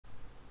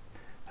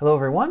Hello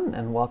everyone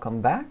and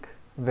welcome back.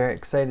 I'm very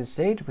excited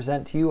today to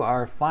present to you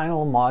our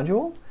final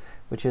module,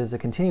 which is a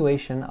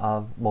continuation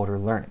of motor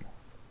learning.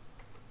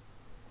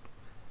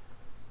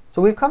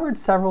 So we've covered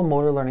several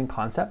motor learning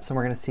concepts and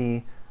we're going to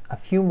see a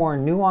few more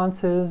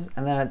nuances,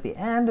 and then at the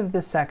end of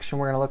this section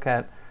we're going to look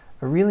at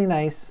a really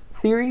nice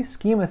theory,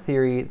 schema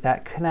theory,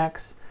 that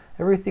connects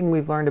everything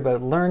we've learned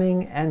about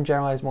learning and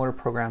generalized motor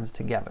programs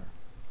together.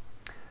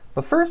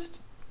 But first,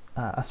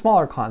 a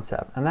smaller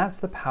concept, and that's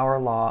the power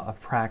law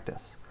of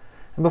practice.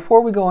 And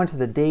before we go into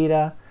the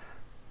data,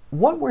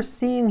 what we're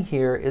seeing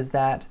here is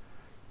that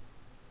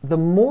the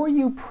more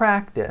you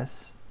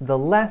practice, the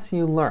less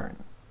you learn.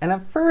 And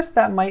at first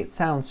that might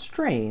sound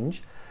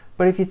strange,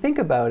 but if you think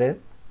about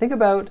it, think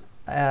about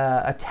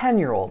a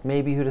 10-year-old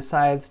maybe who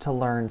decides to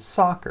learn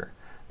soccer.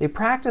 They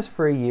practice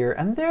for a year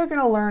and they're going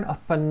to learn a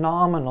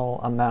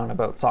phenomenal amount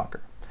about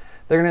soccer.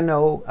 They're going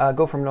to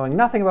go from knowing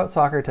nothing about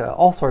soccer to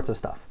all sorts of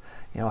stuff.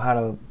 You know, how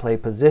to play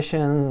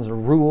positions,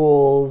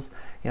 rules,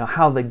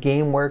 how the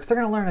game works. They're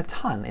going to learn a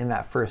ton in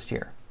that first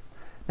year.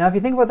 Now, if you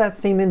think about that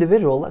same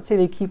individual, let's say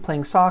they keep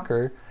playing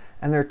soccer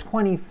and they're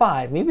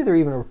 25, maybe they're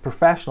even a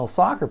professional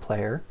soccer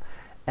player,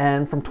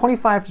 and from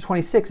 25 to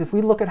 26, if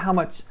we look at how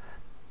much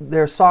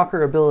their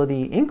soccer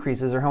ability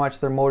increases or how much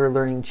their motor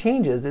learning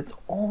changes, it's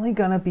only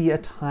going to be a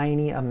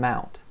tiny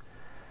amount.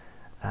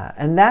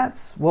 And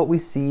that's what we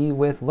see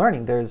with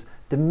learning. There's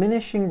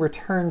diminishing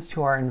returns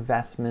to our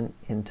investment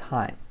in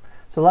time.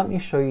 So let me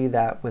show you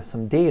that with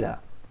some data.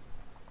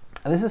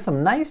 And this is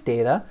some nice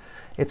data.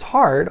 It's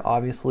hard,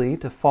 obviously,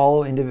 to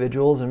follow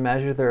individuals and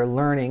measure their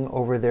learning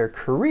over their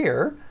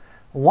career.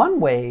 One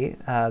way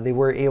they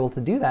were able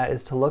to do that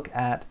is to look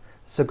at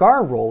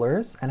cigar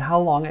rollers and how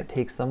long it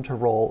takes them to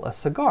roll a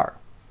cigar.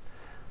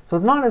 So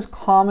it's not as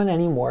common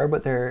anymore,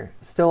 but there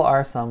still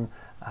are some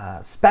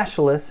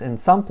specialists in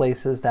some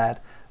places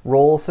that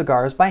roll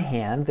cigars by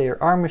hand.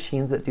 There are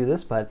machines that do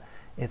this, but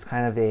it's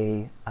kind of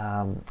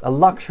a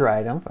luxury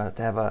item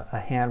to have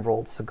a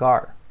hand-rolled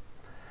cigar.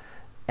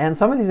 And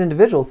some of these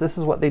individuals, this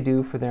is what they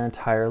do for their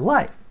entire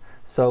life.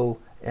 So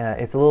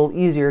it's a little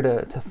easier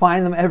to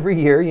find them every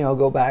year,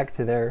 go back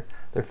to their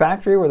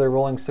factory where they're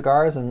rolling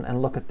cigars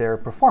and look at their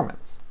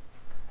performance.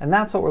 And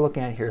that's what we're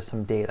looking at here,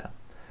 some data.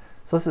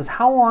 So this is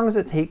how long does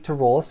it take to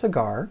roll a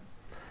cigar,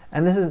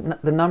 and this is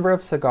the number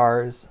of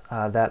cigars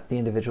that the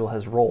individual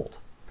has rolled.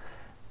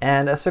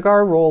 And a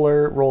cigar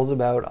roller rolls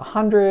about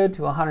 100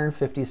 to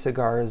 150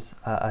 cigars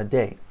a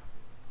day.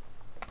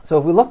 So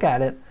if we look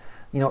at it,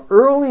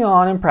 early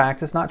on in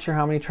practice, not sure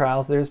how many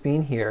trials there's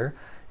been here,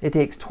 it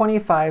takes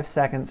 25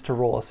 seconds to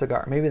roll a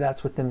cigar. Maybe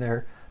that's within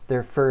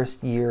their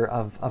first year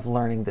of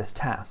learning this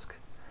task.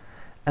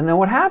 And then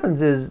what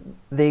happens is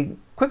they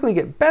quickly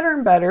get better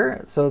and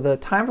better, so the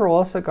time to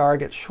roll a cigar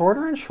gets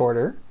shorter and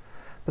shorter,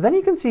 but then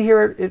you can see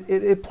here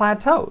it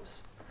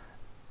plateaus.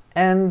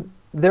 And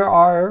there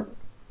are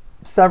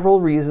several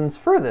reasons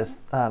for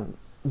this.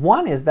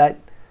 One is that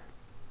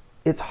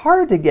it's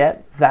hard to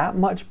get that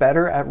much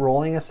better at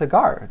rolling a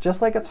cigar,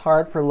 just like it's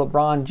hard for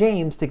LeBron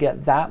James to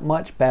get that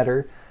much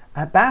better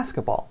at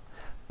basketball.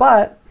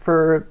 But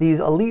for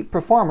these elite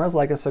performers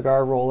like a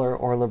cigar roller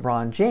or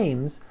LeBron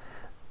James,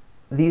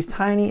 these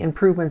tiny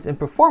improvements in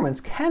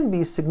performance can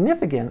be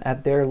significant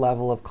at their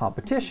level of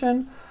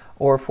competition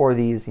or for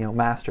these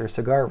master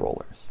cigar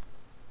rollers.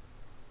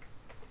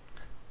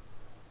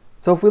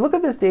 So if we look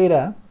at this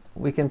data,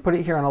 we can put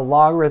it here on a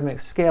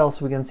logarithmic scale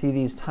so we can see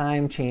these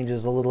time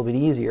changes a little bit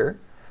easier.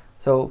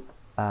 So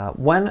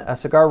when a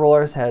cigar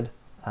roller had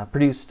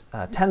produced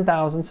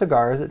 10,000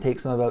 cigars, it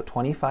takes them about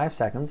 25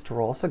 seconds to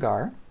roll a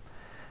cigar.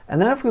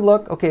 And then if we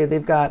look, okay,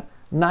 they've got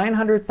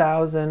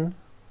 900,000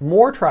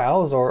 more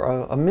trials,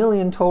 or a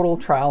million total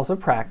trials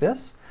of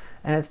practice,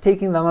 and it's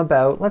taking them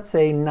about, let's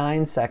say,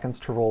 9 seconds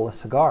to roll a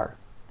cigar.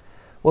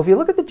 Well, if you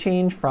look at the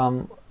change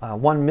from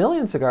 1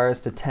 million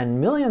cigars to 10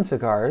 million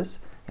cigars,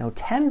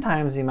 10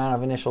 times the amount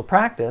of initial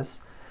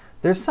practice,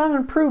 there's some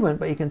improvement,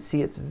 but you can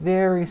see it's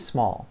very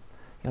small.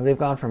 They've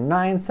gone from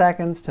 9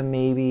 seconds to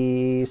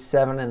maybe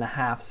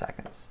 7.5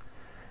 seconds.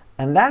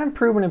 And that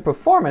improvement in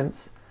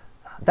performance,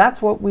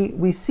 that's what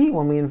we see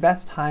when we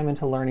invest time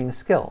into learning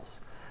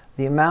skills.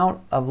 The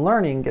amount of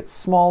learning gets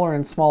smaller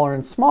and smaller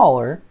and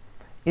smaller.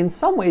 In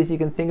some ways, you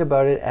can think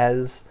about it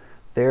as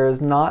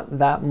there's not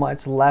that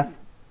much left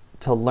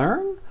to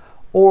learn,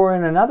 or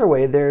in another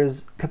way,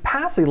 there's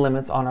capacity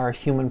limits on our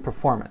human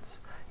performance.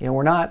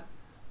 We're not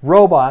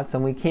robots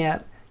and we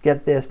can't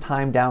get this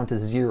time down to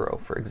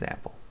 0, for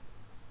example.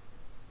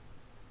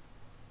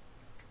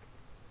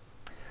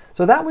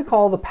 So that we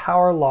call the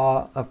power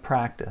law of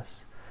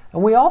practice.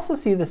 And we also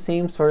see the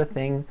same sort of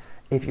thing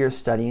if you're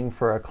studying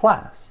for a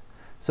class.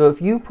 So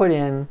if you put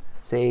in,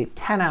 say,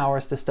 10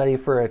 hours to study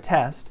for a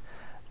test,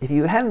 if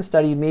you hadn't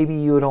studied, maybe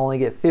you would only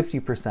get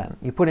 50%.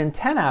 You put in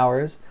 10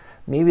 hours,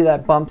 maybe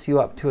that bumps you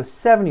up to a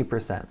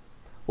 70%.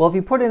 Well, if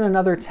you put in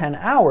another 10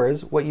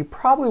 hours, what you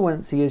probably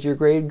wouldn't see is your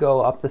grade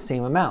go up the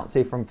same amount,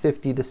 say from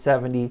 50 to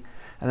 70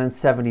 and then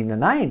 70 to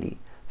 90. If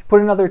you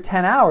put another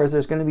 10 hours,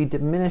 there's going to be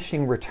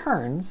diminishing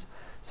returns,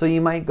 so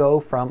you might go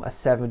from a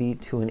 70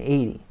 to an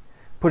 80.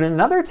 Put in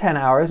another 10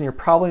 hours and you're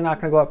probably not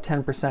going to go up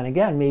 10%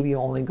 again. Maybe you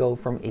only go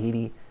from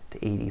 80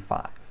 to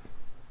 85.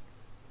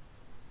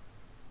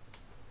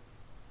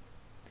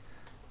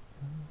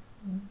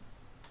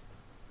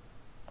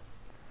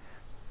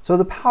 So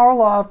the power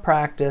law of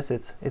practice,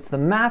 it's the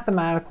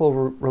mathematical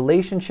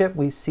relationship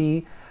we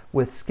see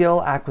with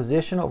skill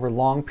acquisition over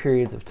long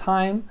periods of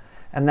time,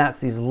 and that's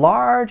these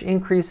large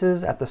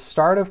increases at the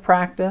start of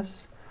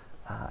practice,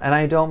 and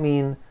I don't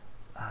mean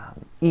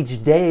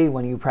each day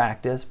when you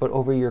practice, but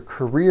over your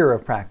career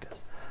of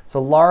practice. So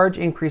large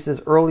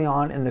increases early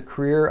on in the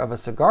career of a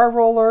cigar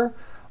roller,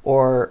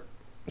 or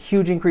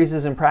huge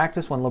increases in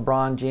practice when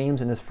LeBron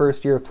James in his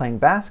first year of playing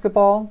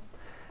basketball,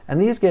 and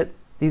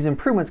these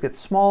improvements get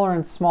smaller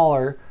and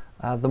smaller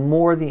the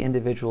more the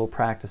individual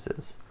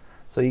practices.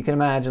 So you can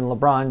imagine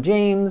LeBron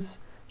James,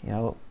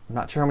 I'm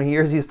not sure how many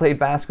years he's played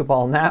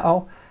basketball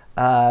now,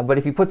 but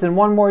if he puts in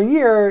one more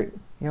year,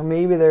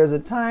 maybe there's a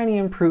tiny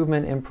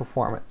improvement in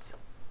performance.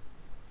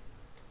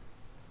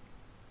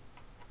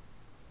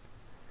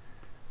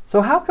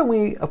 So how can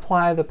we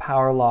apply the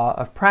power law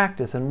of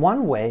practice? And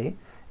one way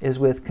is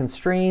with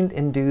constrained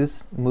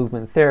induced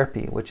movement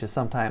therapy, which is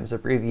sometimes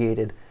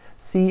abbreviated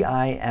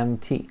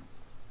CIMT.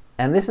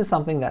 And this is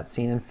something that's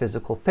seen in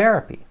physical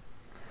therapy.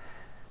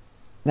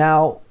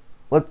 Now,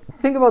 let's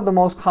think about the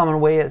most common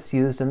way it's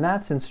used, and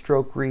that's in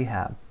stroke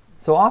rehab.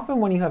 So often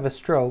when you have a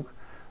stroke,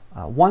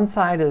 one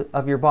side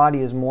of your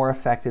body is more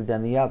affected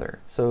than the other.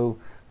 So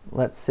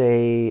let's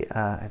say,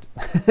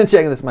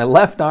 checking this, my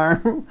left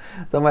arm.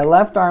 So my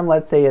left arm,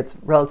 let's say it's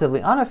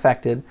relatively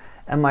unaffected,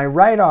 and my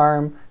right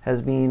arm has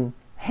been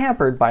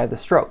hampered by the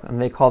stroke, and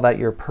they call that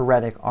your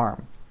paretic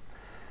arm.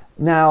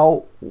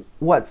 Now,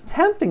 what's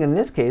tempting in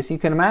this case, you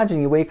can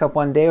imagine you wake up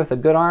one day with a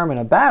good arm and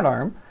a bad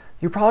arm,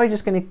 you're probably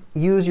just going to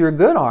use your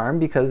good arm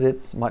because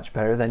it's much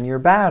better than your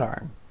bad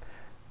arm.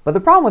 But the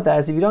problem with that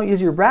is if you don't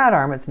use your bad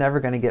arm, it's never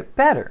going to get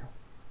better.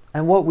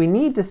 And what we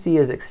need to see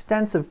is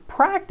extensive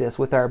practice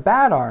with our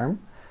bad arm.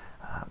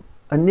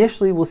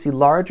 Initially, we'll see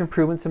large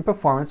improvements in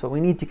performance, but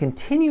we need to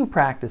continue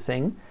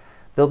practicing.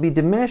 There'll be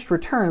diminished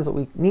returns, but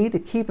we need to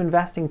keep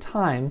investing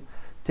time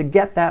to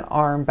get that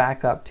arm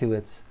back up to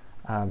its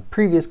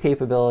previous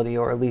capability,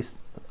 or at least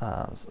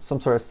some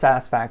sort of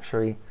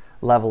satisfactory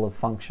level of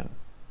function.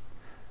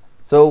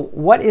 So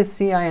what is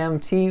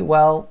CIMT?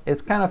 Well,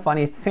 it's kind of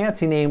funny. It's a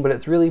fancy name, but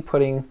it's really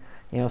putting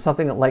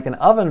something like an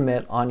oven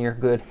mitt on your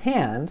good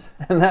hand,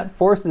 and that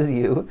forces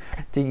you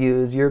to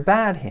use your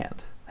bad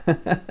hand.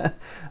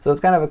 So it's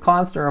kind of a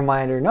constant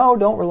reminder, no,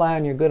 don't rely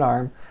on your good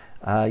arm.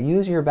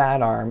 Use your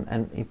bad arm,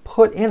 and you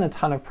put in a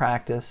ton of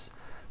practice.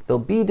 There'll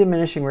be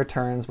diminishing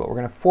returns, but we're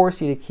going to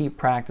force you to keep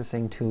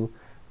practicing to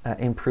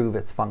improve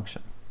its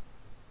function.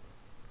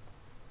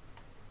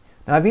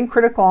 Now, I've been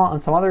critical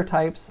on some other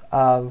types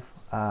of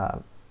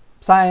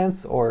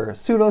science or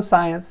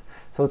pseudoscience,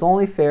 so it's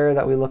only fair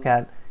that we look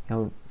at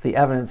the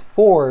evidence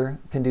for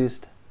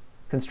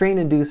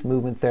constraint-induced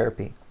movement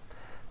therapy.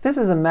 This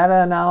is a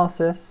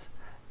meta-analysis,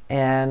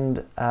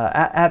 and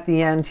at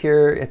the end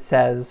here it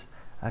says,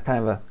 kind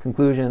of a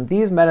conclusion,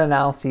 these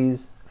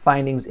meta-analyses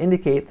findings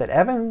indicate that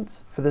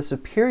evidence for the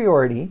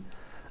superiority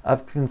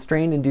of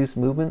constraint-induced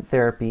movement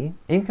therapy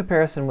in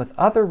comparison with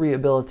other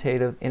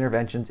rehabilitative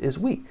interventions is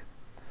weak.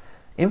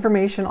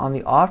 Information on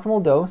the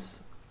optimal dose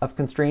of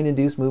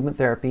constraint-induced movement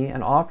therapy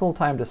and optimal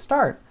time to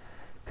start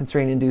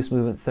constraint-induced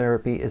movement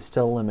therapy is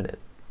still limited.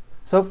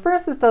 So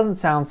first, this doesn't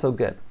sound so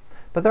good,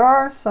 but there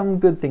are some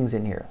good things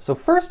in here. So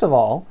first of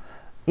all,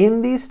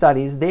 in these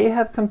studies, they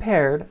have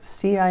compared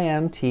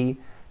CIMT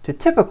to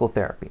typical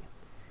therapy.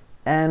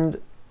 And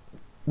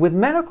with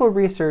medical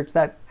research,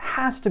 that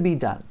has to be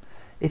done.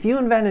 If you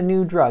invent a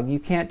new drug, you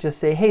can't just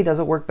say, hey, does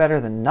it work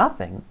better than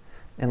nothing,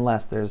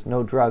 unless there's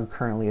no drug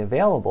currently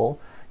available.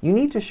 You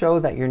need to show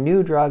that your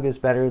new drug is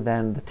better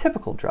than the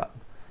typical drug.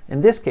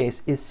 In this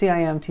case, is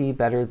CIMT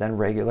better than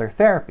regular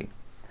therapy?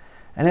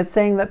 And it's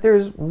saying that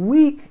there's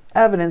weak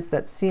evidence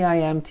that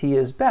CIMT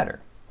is better.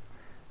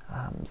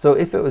 So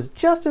if it was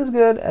just as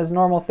good as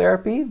normal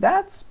therapy,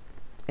 that's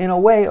in a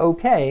way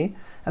okay,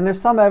 and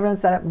there's some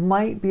evidence that it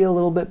might be a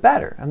little bit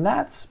better, and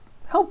that's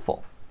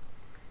helpful.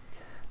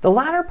 The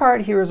latter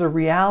part here is a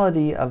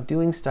reality of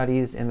doing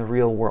studies in the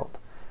real world.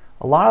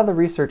 A lot of the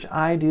research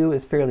I do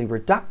is fairly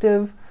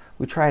reductive.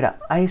 We try to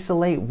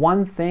isolate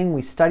one thing,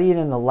 we study it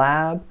in the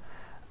lab.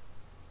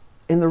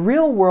 In the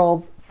real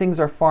world, things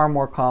are far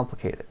more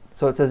complicated.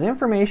 So it says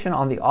information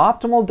on the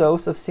optimal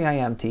dose of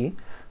CIMT,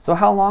 so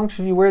how long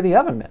should you wear the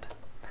oven mitt?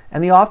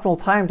 And the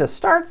optimal time to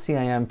start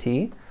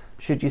CIMT,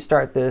 should you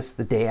start this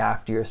the day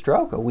after your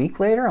stroke, a week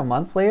later, a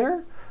month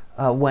later?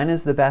 When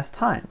is the best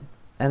time?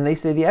 And they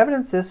say the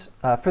evidence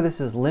for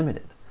this is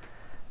limited.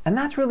 And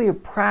that's really a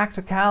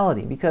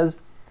practicality, because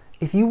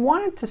if you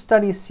wanted to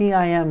study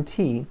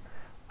CIMT,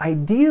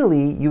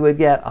 ideally you would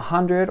get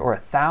 100 or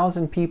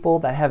 1,000 people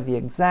that have the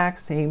exact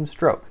same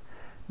stroke.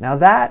 Now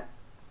that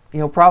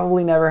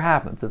probably never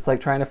happens. It's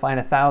like trying to find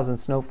 1,000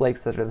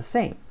 snowflakes that are the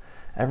same.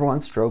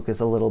 Everyone's stroke is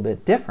a little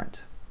bit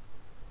different.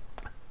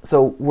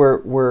 So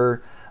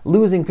we're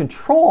losing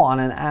control on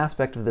an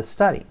aspect of the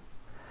study.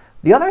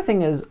 The other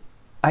thing is,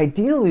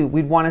 ideally,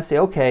 we'd want to say,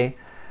 okay,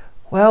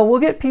 well, we'll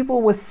get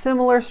people with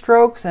similar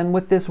strokes, and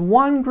with this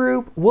one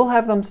group, we'll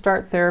have them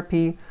start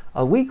therapy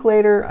a week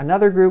later.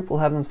 Another group, we'll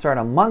have them start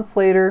a month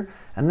later,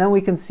 and then we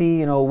can see,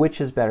 you know,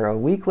 which is better, a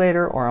week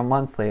later or a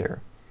month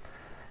later.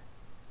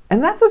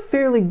 And that's a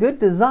fairly good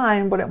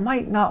design, but it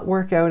might not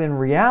work out in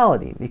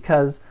reality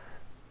because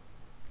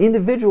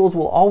individuals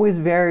will always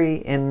vary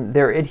in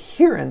their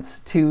adherence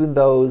to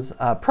those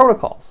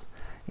protocols.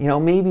 You know,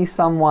 maybe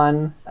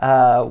someone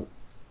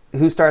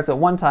who starts at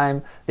one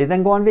time, they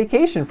then go on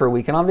vacation for a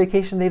week, and on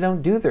vacation they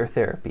don't do their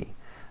therapy.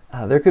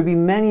 There could be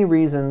many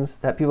reasons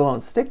that people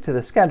don't stick to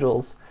the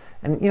schedules,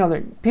 and you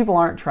know, people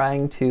aren't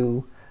trying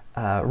to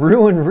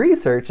ruin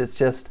research, it's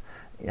just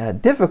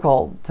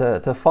difficult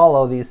to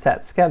follow these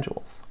set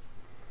schedules.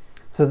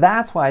 So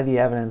that's why the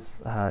evidence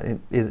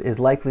is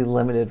likely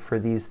limited for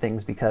these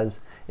things, because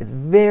it's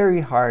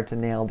very hard to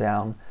nail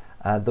down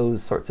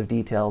those sorts of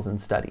details in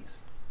studies.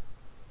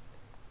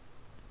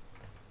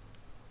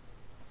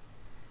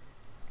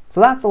 So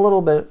that's a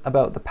little bit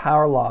about the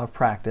power law of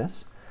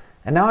practice.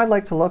 And now I'd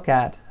like to look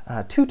at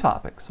two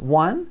topics.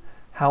 One,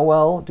 how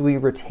well do we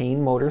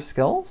retain motor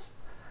skills?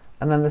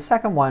 And then the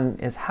second one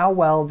is, how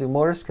well do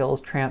motor skills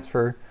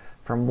transfer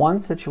from one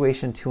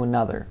situation to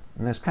another?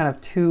 And there's kind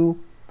of two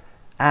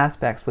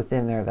aspects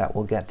within there that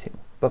we'll get to.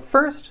 But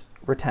first,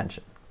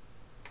 retention.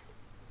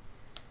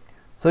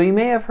 So you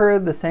may have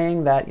heard the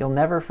saying that you'll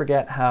never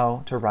forget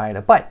how to ride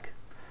a bike.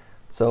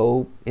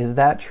 So is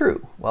that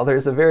true? Well,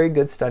 there's a very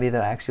good study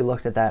that actually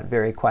looked at that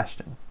very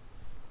question.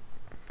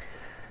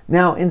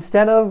 Now,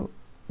 instead of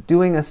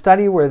doing a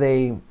study where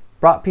they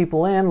brought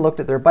people in, looked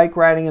at their bike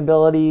riding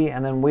ability,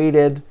 and then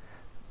waited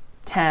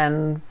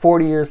 10,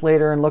 40 years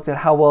later and looked at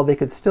how well they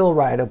could still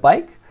ride a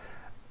bike,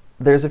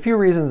 there's a few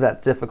reasons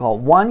that's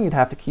difficult. One, you'd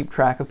have to keep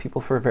track of people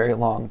for a very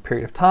long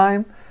period of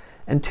time.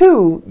 And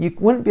two, you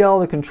wouldn't be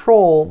able to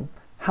control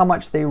how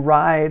much they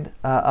ride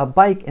a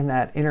bike in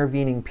that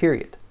intervening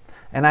period.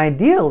 And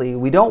ideally,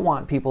 we don't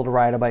want people to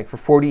ride a bike for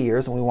 40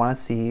 years, and we want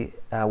to see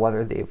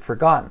whether they've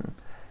forgotten.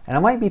 And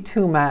it might be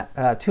too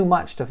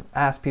much to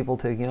ask people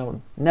to, you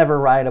know, never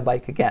ride a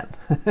bike again.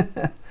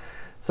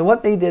 So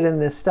what they did in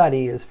this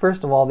study is,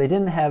 first of all, they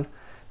didn't have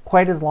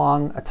quite as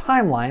long a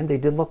timeline. They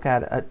did look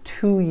at a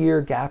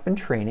 2-year gap in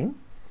training,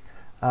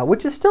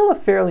 which is still a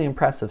fairly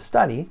impressive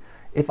study.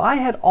 If I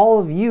had all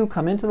of you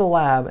come into the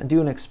lab and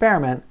do an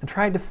experiment and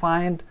tried to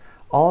find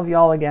all of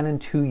y'all again in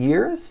 2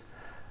 years,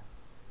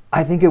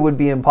 I think it would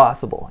be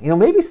impossible. You know,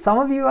 maybe some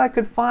of you I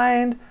could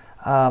find.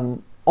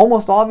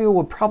 Almost all of you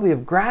would probably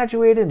have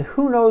graduated.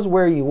 Who knows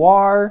where you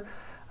are?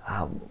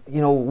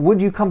 You know,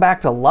 would you come back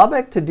to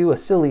Lubbock to do a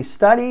silly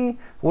study?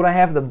 Would I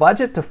have the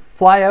budget to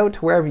fly out to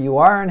wherever you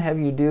are and have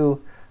you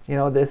do, you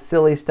know, this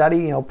silly study?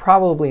 You know,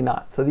 probably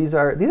not. So these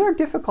are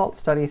difficult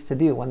studies to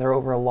do when they're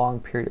over a long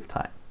period of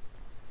time.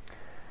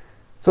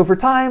 So for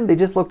time, they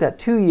just looked at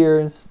 2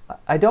 years.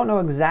 I don't know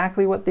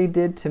exactly what they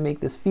did to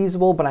make this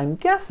feasible, but I'm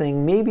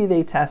guessing maybe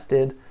they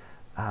tested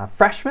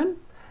freshmen,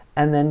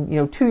 and then, you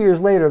know, 2 years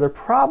later, they're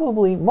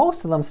probably,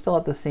 most of them still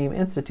at the same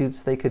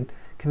institutes. They could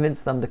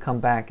convince them to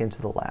come back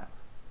into the lab.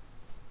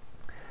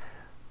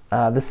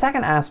 The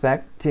second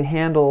aspect, to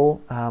handle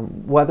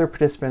whether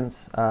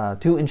participants,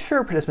 to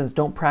ensure participants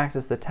don't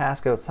practice the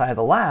task outside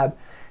the lab,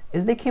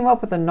 is they came up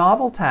with a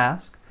novel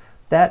task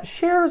that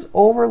shares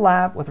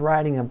overlap with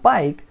riding a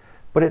bike,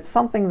 but it's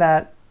something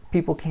that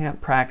people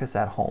can't practice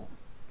at home.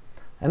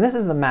 And this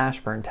is the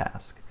Mashburn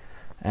task.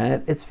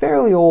 And it's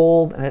fairly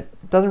old, and it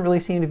doesn't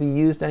really seem to be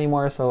used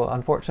anymore, so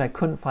unfortunately I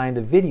couldn't find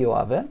a video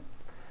of it.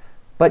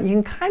 But you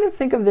can kind of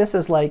think of this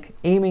as like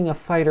aiming a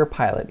fighter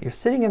pilot. You're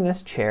sitting in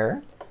this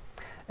chair,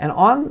 and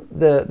on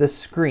the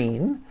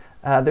screen,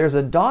 there's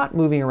a dot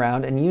moving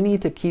around, and you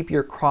need to keep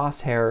your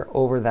crosshair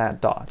over that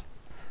dot.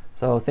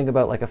 So think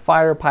about like a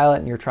fighter pilot,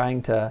 and you're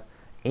trying to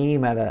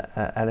aim at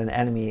an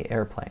enemy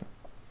airplane.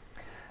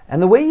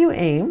 And the way you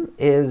aim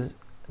is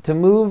to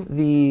move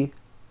the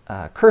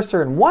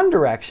cursor in one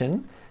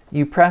direction.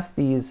 You press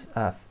these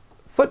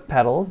foot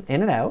pedals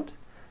in and out,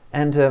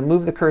 and to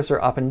move the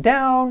cursor up and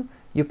down,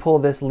 you pull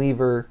this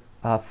lever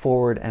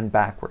forward and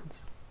backwards.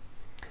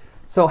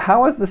 So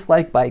how is this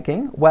like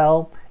biking?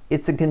 Well,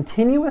 it's a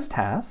continuous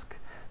task.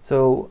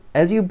 So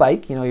as you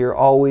bike, you know, you're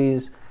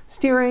always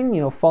steering,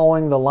 you know,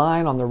 following the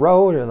line on the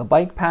road or the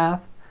bike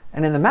path.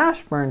 And in the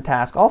Mashburn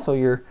task, also,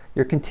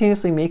 you're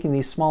continuously making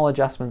these small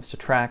adjustments to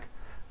track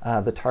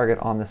the target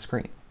on the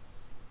screen.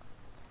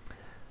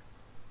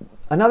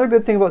 Another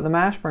good thing about the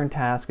Mashburn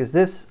task is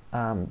this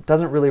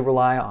doesn't really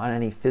rely on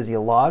any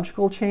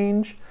physiological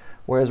change,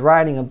 whereas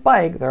riding a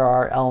bike, there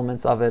are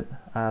elements of it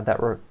that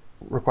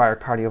require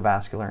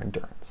cardiovascular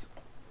endurance.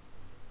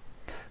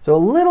 So a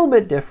little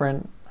bit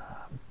different,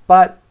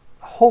 but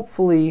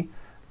hopefully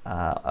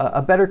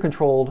a better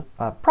controlled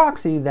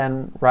proxy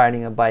than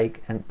riding a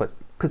bike, but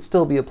could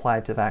still be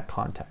applied to that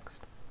context.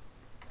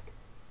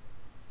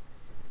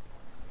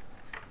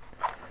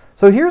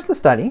 So here's the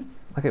study.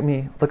 Look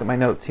at my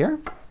notes here.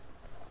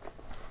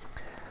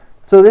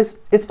 So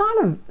it's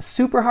not a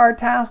super hard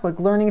task. Like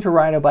learning to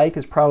ride a bike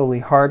is probably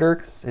harder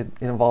because it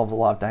involves a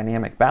lot of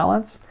dynamic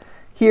balance.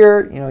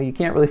 Here, you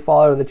can't really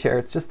fall out of the chair.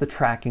 It's just the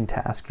tracking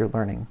task you're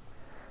learning.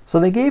 So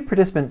they gave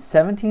participants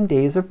 17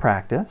 days of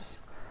practice.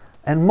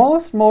 And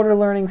most motor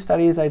learning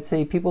studies, I'd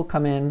say people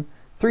come in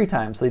 3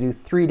 times. They do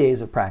 3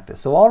 days of practice.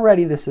 So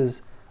already this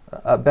is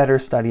a better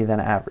study than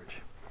average.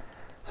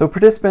 So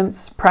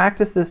participants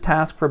practice this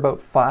task for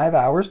about 5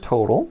 hours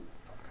total,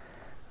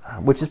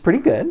 which is pretty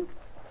good.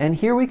 And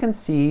here we can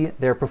see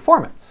their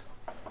performance.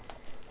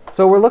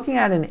 So we're looking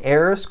at an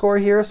error score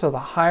here. So the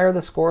higher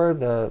the score,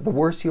 the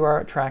worse you are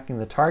at tracking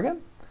the target.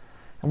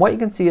 And what you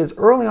can see is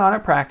early on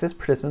at practice,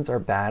 participants are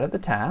bad at the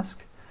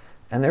task,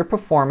 and their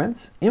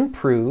performance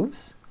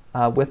improves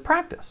with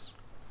practice,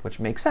 which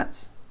makes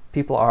sense.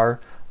 People are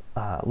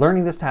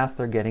learning this task,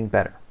 they're getting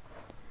better.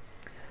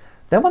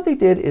 Then what they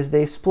did is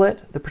they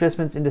split the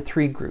participants into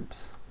 3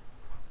 groups.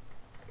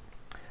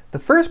 The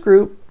first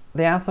group,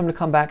 they asked them to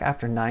come back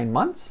after 9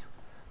 months.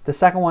 The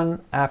second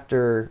one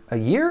after a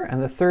year,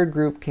 and the third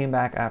group came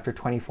back after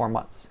 24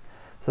 months.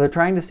 So they're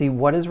trying to see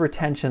what is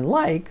retention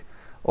like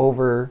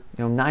over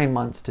 9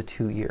 months to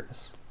 2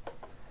 years.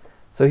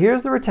 So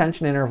here's the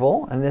retention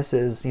interval, and this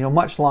is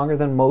much longer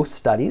than most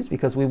studies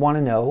because we want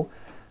to know,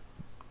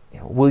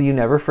 will you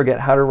never forget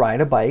how to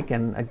ride a bike?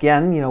 And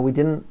again,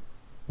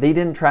 they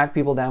didn't track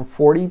people down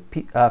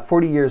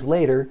 40 years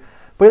later,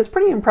 but it's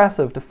pretty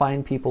impressive to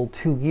find people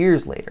 2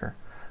 years later.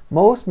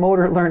 Most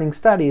motor learning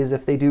studies,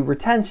 if they do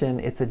retention,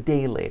 it's a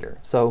day later.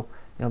 So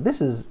this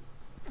is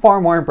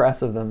far more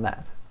impressive than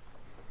that.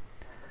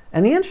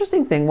 And the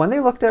interesting thing, when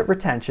they looked at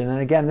retention, and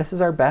again, this is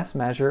our best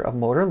measure of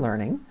motor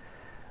learning,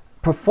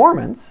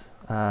 performance,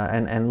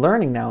 and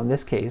learning now in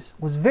this case,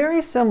 was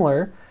very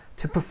similar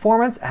to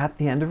performance at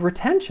the end of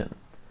retention.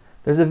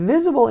 There's a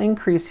visible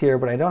increase here,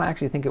 but I don't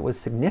actually think it was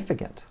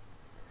significant.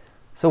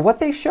 So what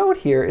they showed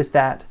here is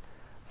that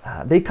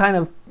they kind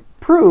of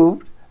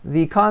proved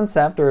the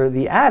concept or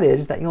the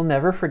adage that you'll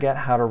never forget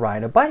how to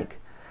ride a bike.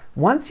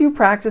 Once you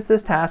practice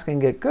this task and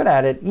get good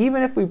at it,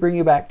 even if we bring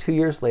you back 2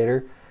 years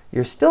later,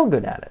 you're still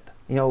good at it.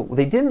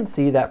 They didn't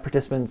see that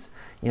participants,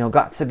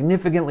 got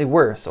significantly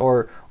worse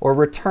or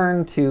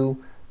returned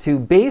to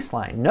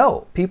baseline.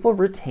 No, people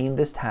retained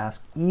this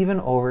task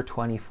even over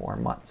 24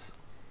 months.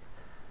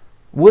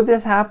 Would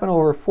this happen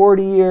over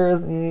 40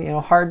 years?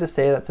 Hard to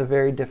say. That's a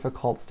very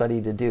difficult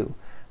study to do.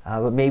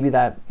 But maybe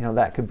that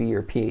could be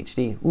your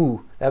PhD.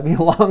 Ooh, that'd be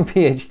a long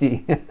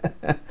PhD.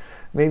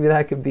 Maybe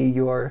that could be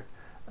your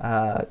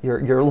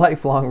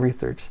lifelong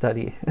research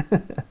study.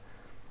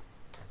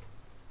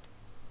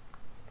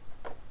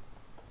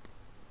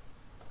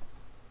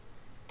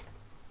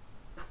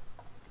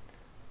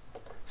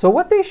 So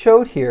what they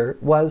showed here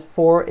was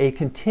for a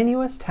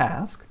continuous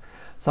task,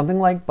 something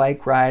like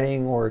bike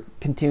riding or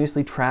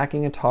continuously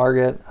tracking a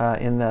target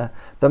in the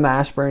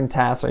Mashburn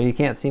task, or you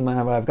can't see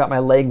mine, but I've got my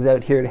legs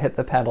out here to hit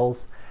the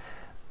pedals.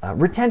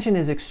 Retention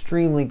is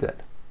extremely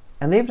good.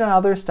 And they've done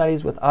other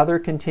studies with other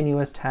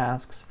continuous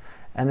tasks,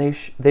 and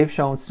they've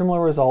shown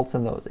similar results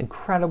in those.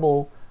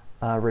 Incredible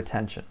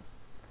retention.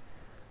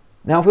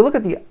 Now if we look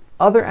at the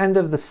other end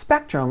of the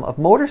spectrum of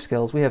motor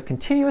skills, we have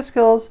continuous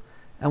skills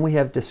and we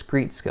have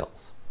discrete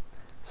skills.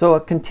 So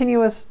a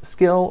continuous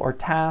skill or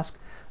task,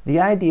 the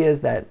idea is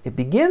that it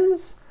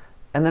begins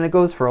and then it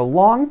goes for a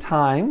long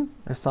time.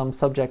 There's some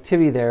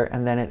subjectivity there,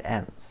 and then it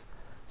ends.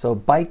 So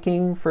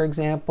biking, for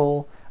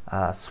example,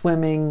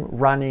 swimming,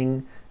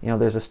 running,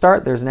 there's a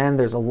start, there's an end,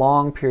 there's a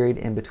long period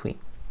in between.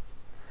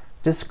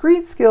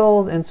 Discrete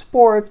skills in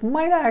sports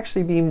might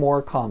actually be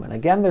more common.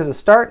 Again, there's a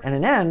start and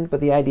an end,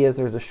 but the idea is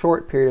there's a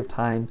short period of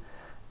time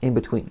in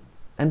between.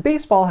 And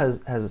baseball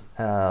has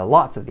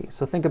lots of these.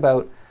 So think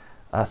about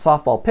a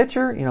softball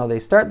pitcher, they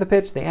start the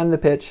pitch, they end the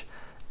pitch,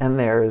 and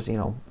there's,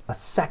 a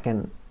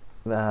second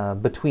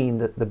between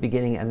the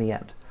beginning and the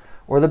end.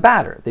 Or the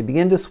batter, they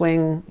begin to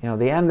swing,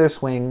 they end their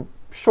swing,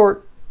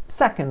 short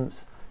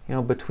seconds,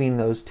 between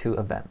those two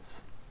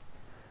events.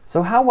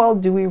 So how well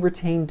do we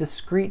retain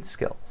discrete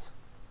skills?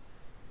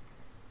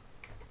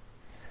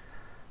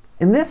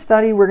 In this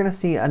study, we're going to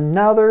see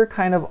another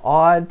kind of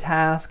odd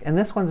task, and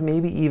this one's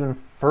maybe even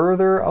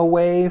further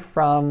away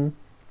from,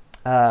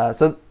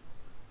 so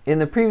in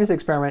the previous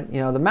experiment,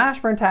 the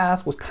Mashburn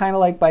task was kind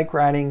of like bike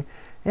riding.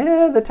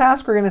 The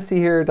task we're going to see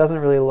here doesn't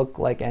really look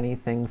like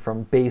anything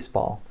from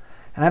baseball.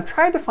 And I've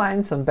tried to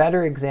find some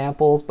better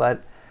examples,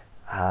 but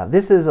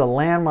this is a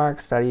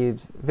landmark study.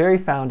 It's very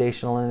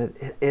foundational,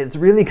 and it's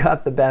really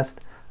got the best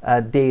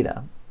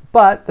data.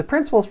 But the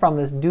principles from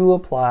this do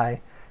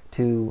apply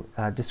to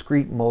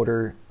discrete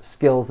motor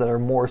skills that are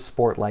more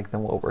sport-like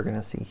than what we're going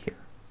to see here.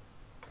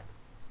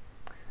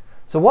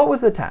 So what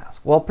was the task?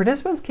 Well,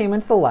 participants came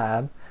into the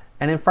lab,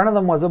 and in front of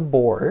them was a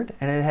board,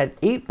 and it had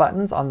 8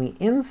 buttons on the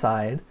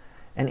inside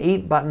and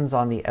 8 buttons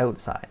on the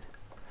outside.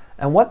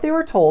 And what they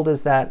were told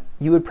is that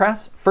you would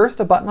press first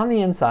a button on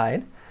the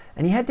inside,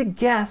 and you had to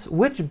guess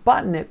which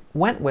button it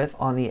went with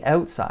on the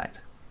outside.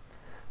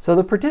 So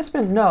the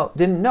participant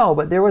didn't know,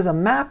 but there was a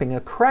mapping,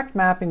 a correct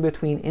mapping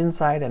between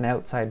inside and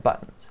outside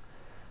buttons.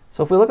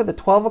 So if we look at the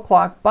 12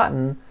 o'clock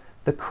button,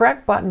 the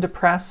correct button to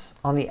press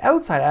on the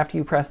outside after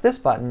you press this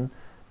button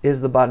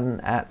is the button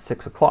at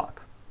 6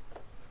 o'clock.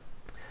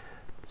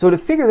 So to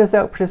figure this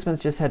out,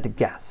 participants just had to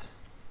guess.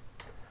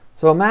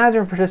 So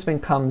imagine a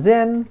participant comes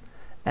in,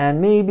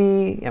 and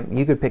maybe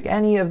you could pick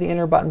any of the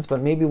inner buttons,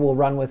 but maybe we'll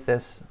run with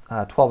this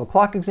 12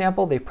 o'clock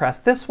example. They press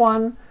this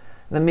one, and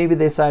then maybe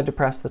they decide to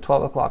press the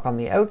 12 o'clock on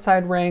the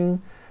outside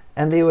ring,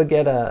 and they would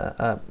get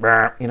an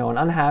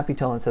unhappy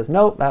tone that says,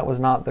 nope, that was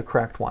not the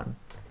correct one.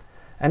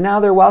 And now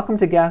they're welcome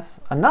to guess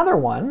another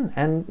one,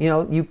 and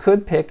you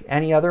could pick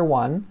any other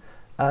one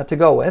to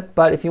go with,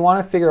 but if you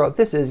want to figure out what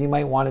this is, you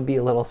might want to be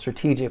a little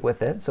strategic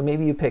with it. So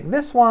maybe you pick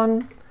this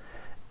one,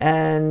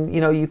 and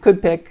you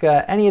could pick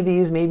any of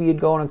these. Maybe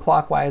you'd go in a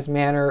clockwise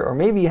manner, or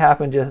maybe you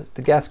happen just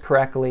to guess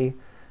correctly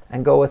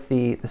and go with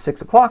the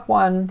 6 o'clock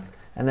one,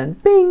 and then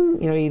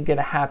bing, you'd get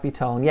a happy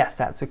tone. Yes,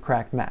 that's a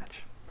correct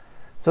match.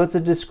 So it's a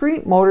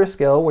discrete motor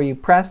skill where you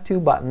press two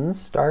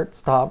buttons, start,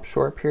 stop,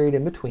 short period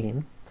in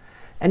between,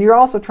 and you're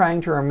also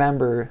trying to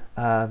remember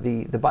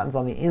the buttons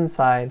on the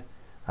inside,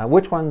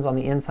 which ones on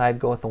the inside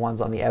go with the ones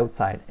on the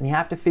outside, and you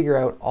have to figure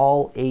out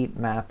all 8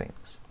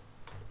 mappings.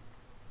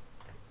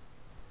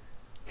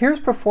 Here's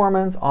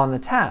performance on the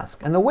task,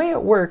 and the way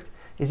it worked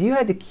is you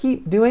had to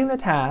keep doing the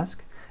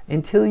task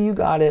until you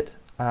got it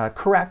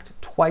correct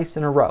twice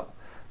in a row.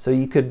 So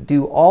you could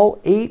do all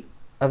 8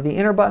 of the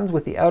inner buttons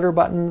with the outer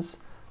buttons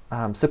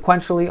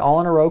sequentially all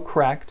in a row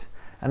correct,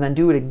 and then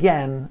do it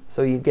again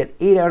so you get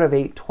 8 out of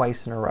 8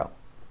 twice in a row.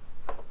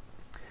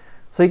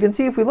 So you can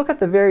see if we look at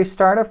the very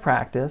start of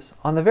practice,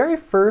 on the very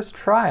first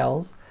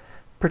trials,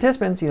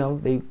 participants,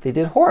 they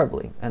did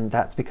horribly, and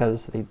that's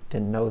because they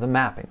didn't know the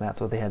mapping. That's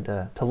what they had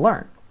to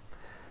learn.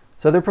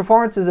 So their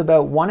performance is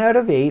about 1 out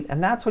of 8,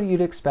 and that's what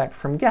you'd expect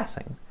from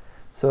guessing.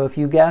 So if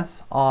you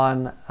guess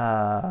on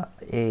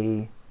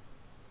a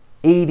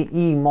to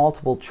E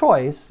multiple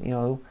choice,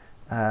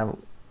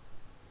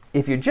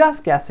 if you're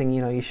just guessing,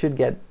 you should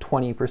get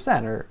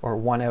 20% or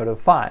 1 out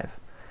of 5.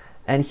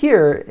 And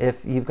here,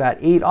 if you've got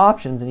 8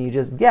 options and you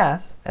just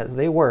guess as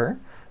they were,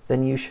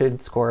 then you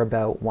should score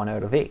about 1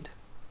 out of 8.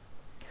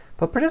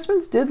 But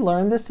participants did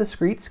learn this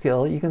discrete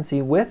skill. You can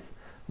see with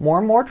more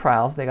and more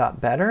trials, they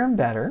got better and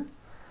better.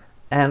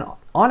 And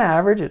on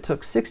average, it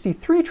took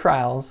 63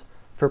 trials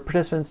for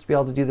participants to be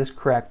able to do this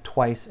correct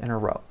twice in a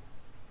row.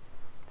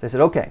 So I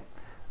said, okay,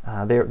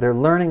 they're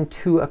learning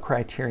to a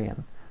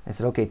criterion. I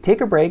said, okay, take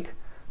a break,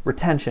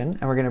 retention,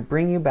 and we're going to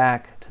bring you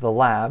back to the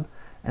lab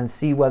and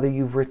see whether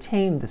you've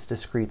retained this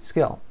discrete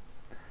skill.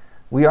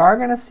 We are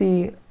going to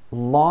see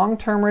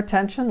long-term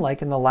retention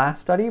like in the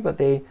last study, but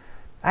they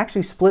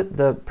actually split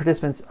the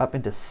participants up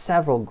into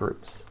several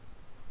groups.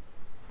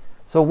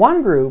 So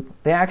one group,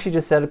 they actually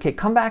just said, okay,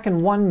 come back in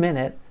 1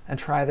 minute and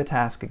try the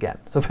task again.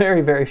 So very,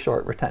 very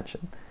short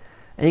retention.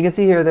 And you can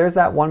see here, there's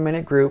that 1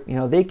 minute group.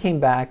 They came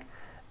back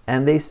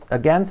and they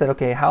again said,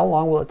 okay, how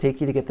long will it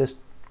take you to get this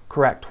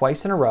correct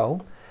twice in a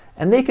row?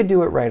 And they could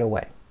do it right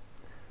away.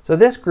 So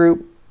this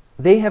group,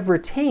 they have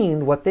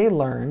retained what they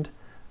learned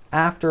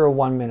after a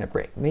 1 minute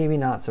break. Maybe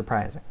not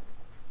surprising.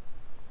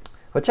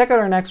 But check out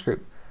our next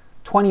group.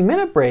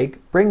 20-minute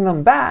break, bring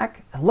them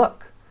back, and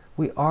look,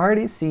 we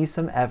already see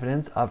some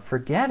evidence of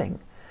forgetting.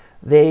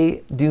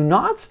 They do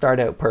not start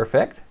out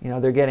perfect.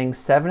 They're getting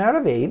 7 out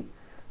of 8,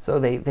 so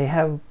they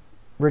have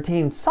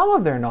retained some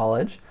of their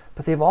knowledge,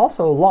 but they've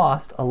also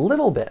lost a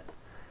little bit.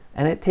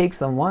 And it takes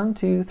them 1,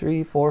 2,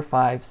 3, 4,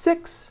 5,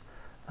 6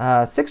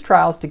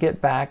 trials to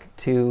get back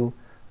to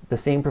the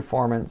same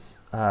performance,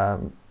 8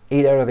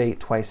 out of 8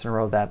 twice in a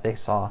row that they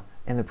saw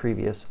in the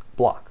previous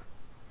block.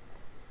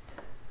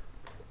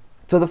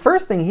 So the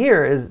first thing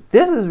here is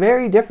this is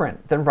very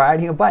different than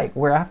riding a bike,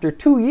 where after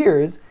 2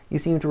 years you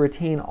seem to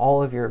retain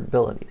all of your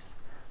abilities.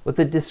 With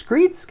the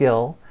discrete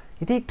skill,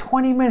 you take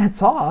 20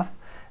 minutes off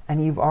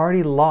and you've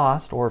already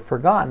lost or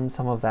forgotten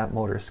some of that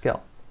motor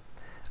skill.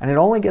 And it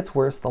only gets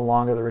worse the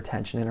longer the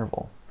retention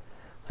interval.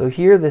 So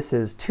here this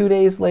is 2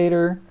 days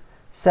later,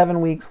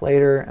 7 weeks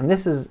later, and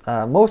this is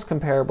most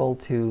comparable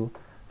to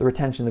the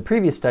retention in the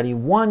previous study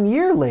 1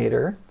 year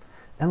later,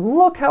 and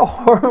look how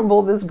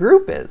horrible this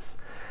group is.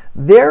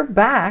 They're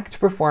back to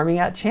performing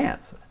at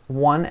chance,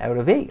 1 out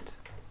of 8.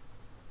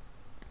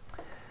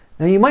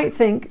 Now you might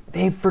think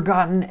they've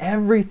forgotten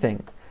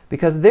everything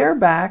because they're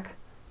back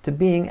to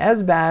being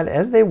as bad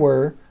as they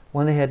were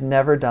when they had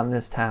never done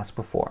this task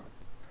before.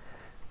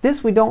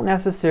 This we don't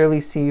necessarily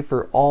see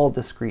for all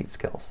discrete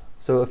skills.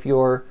 So if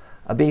you're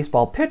a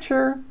baseball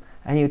pitcher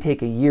and you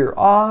take a year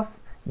off,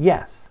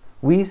 yes,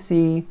 we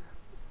see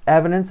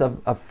evidence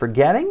of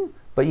forgetting,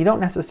 but you don't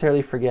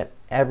necessarily forget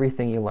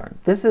everything you learned.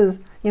 This is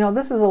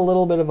a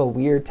little bit of a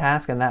weird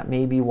task, and that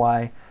may be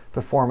why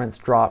performance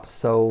drops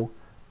so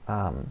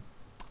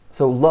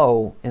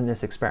low in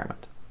this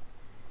experiment.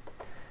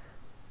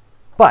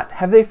 But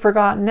have they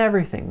forgotten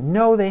everything?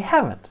 No, they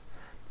haven't.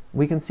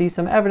 We can see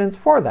some evidence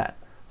for that.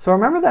 So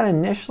remember that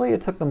initially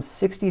it took them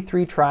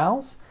 63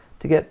 trials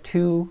to get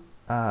 8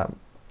 out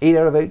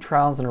of 8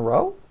 trials in a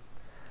row?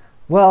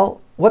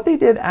 Well, what they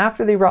did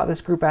after they brought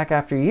this group back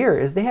after a year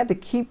is they had to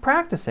keep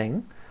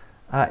practicing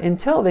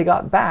until they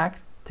got back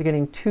to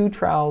getting 2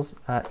 trials,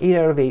 8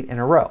 out of 8 in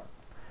a row.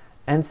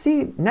 And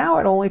see, now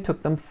it only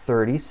took them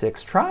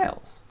 36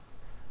 trials.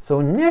 So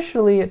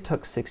initially it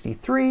took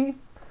 63.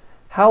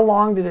 How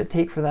long did it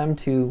take for them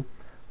to,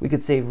 we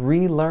could say,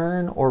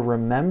 relearn or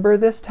remember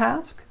this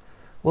task?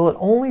 Well, it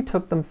only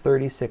took them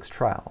 36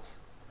 trials.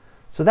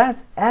 So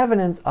that's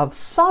evidence of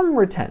some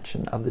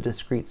retention of the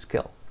discrete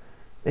skill.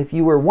 If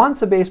you were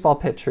once a baseball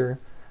pitcher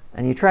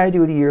and you try to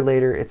do it a year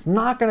later, it's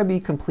not going to be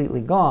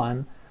completely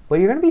gone, but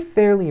you're going to be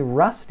fairly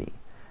rusty.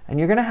 And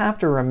you're going to have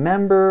to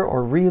remember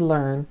or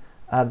relearn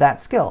that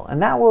skill.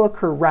 And that will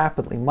occur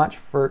rapidly, much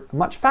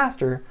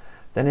faster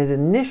than it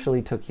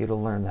initially took you to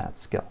learn that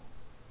skill.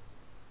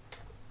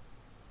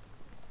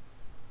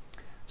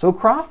 So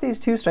across these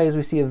 2 studies,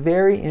 we see a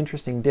very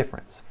interesting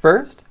difference.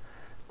 First,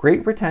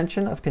 great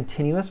retention of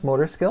continuous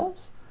motor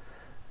skills,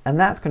 and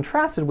that's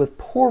contrasted with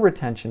poor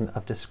retention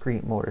of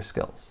discrete motor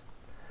skills.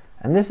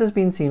 And this has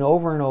been seen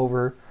over and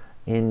over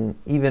in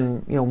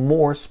even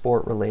more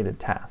sport-related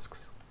tasks.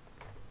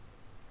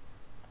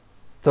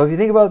 So if you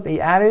think about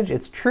the adage,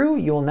 it's true,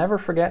 you will never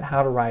forget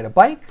how to ride a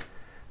bike,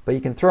 but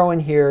you can throw in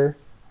here,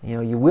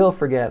 you will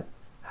forget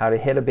how to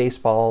hit a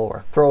baseball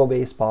or throw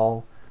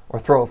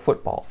a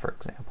football, for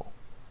example.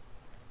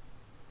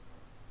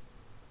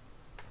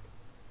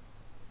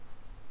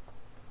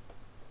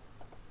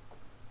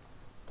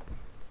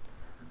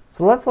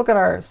 So let's look at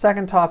our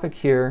second topic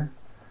here,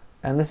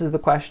 and this is the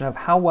question of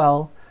how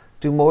well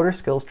do motor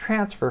skills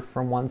transfer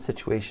from one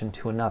situation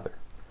to another.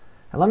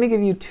 And let me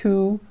give you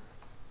 2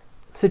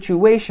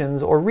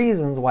 situations or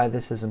reasons why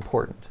this is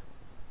important.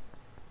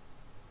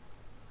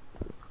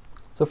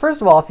 So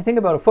first of all, if you think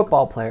about a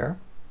football player,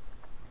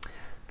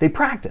 they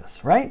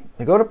practice, right?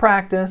 They go to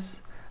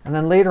practice, and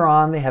then later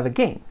on they have a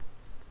game.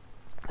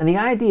 And the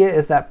idea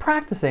is that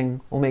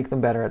practicing will make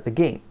them better at the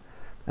game.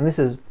 And this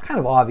is kind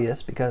of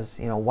obvious because,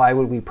 why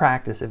would we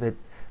practice if it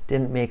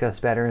didn't make us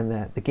better in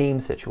the game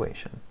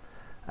situation?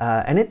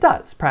 And it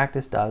does.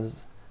 Practice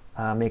does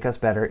make us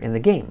better in the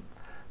game.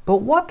 But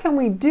what can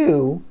we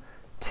do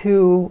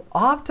to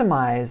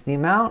optimize the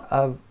amount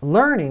of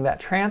learning that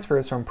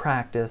transfers from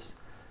practice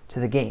to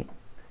the game?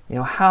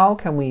 How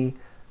can we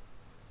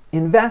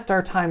invest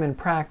our time in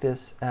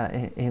practice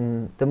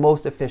in the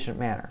most efficient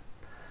manner?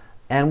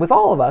 And with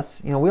all of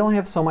us, we only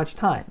have so much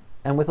time.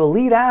 And with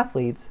elite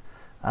athletes,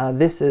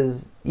 this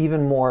is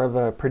even more of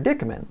a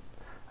predicament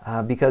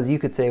because you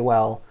could say,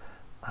 well,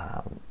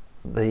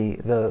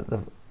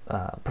 the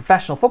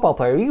professional football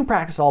player, you can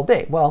practice all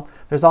day. Well,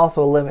 there's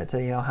also a limit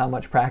to how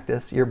much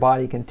practice your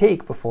body can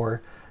take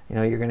before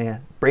you're going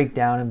to break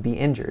down and be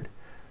injured.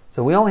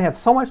 So we only have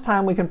so much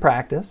time we can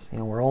practice.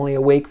 We're only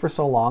awake for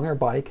so long. Our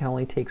body can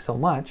only take so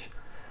much,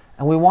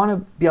 and we want to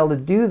be able to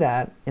do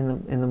that in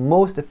the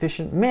most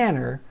efficient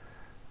manner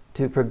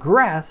to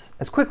progress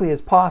as quickly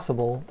as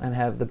possible and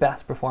have the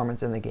best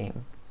performance in the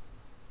game.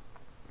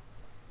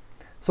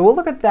 So we'll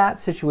look at that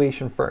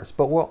situation first,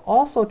 but we'll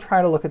also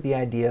try to look at the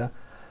idea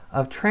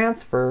of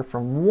transfer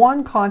from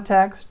one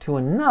context to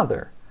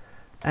another.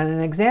 And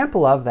an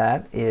example of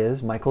that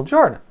is Michael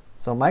Jordan.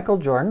 So Michael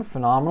Jordan,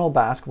 phenomenal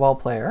basketball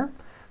player.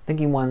 I think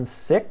he won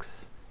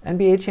 6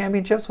 NBA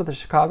championships with the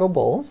Chicago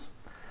Bulls.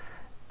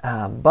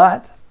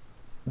 But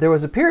there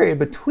was a period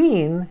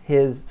between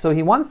so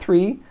he won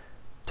 3,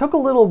 took a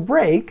little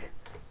break,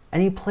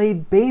 and he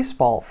played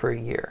baseball for a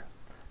year.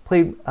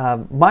 Played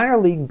minor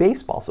league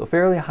baseball, so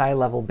fairly high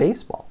level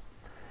baseball.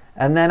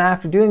 And then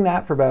after doing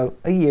that for about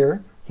a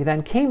year, he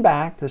then came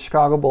back to the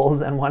Chicago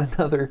Bulls and won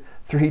another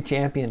 3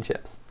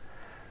 championships.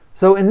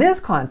 So in this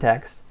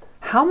context,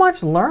 how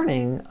much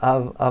learning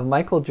of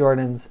Michael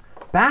Jordan's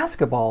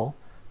basketball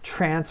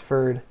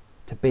transferred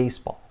to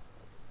baseball?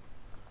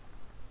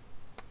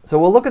 So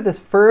we'll look at this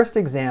first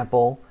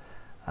example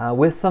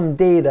with some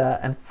data,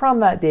 and from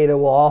that data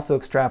we'll also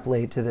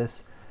extrapolate to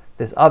this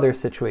other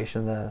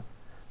situation,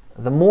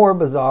 the more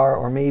bizarre,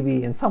 or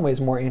maybe in some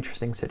ways more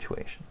interesting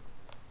situation.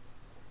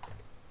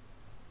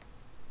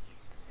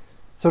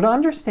 So to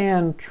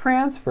understand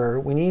transfer,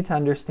 we need to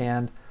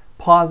understand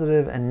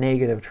positive and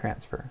negative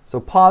transfer. So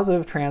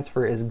positive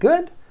transfer is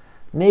good,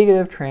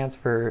 negative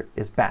transfer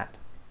is bad.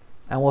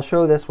 And we'll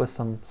show this with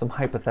some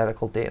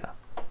hypothetical data.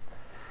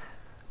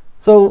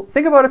 So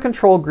think about a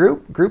control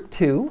group, group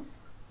 2,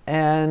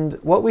 and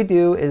what we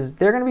do is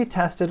they're going to be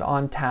tested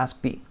on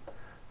task B.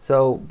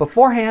 So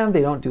beforehand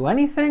they don't do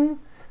anything,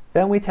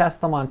 then we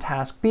test them on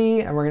task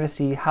B, and we're going to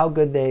see how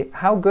good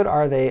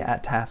are they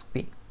at task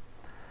B.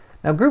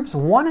 Now groups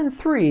 1 and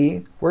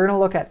 3, we're going to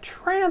look at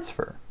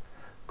transfer.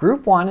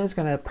 Group 1 is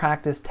going to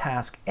practice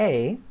task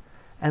A,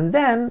 and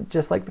then,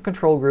 just like the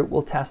control group,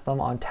 we'll test them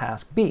on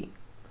task B.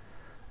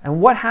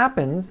 And what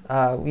happens,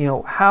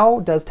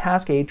 how does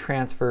task A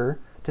transfer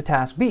to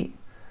task B?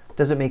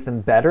 Does it make them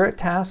better at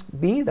task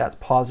B? That's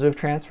positive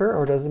transfer.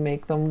 Or does it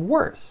make them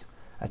worse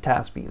at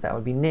task B? That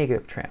would be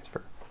negative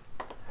transfer.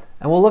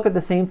 And we'll look at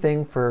the same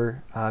thing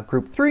for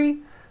group 3.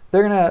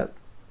 They're going to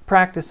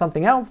practice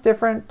something else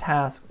different,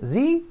 task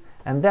Z,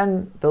 and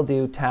then they'll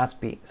do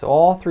task B. So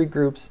all 3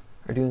 groups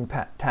are doing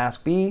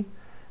task B,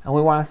 and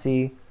we want to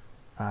see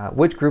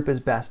which group is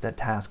best at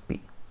task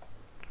B.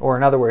 Or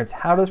in other words,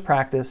 how does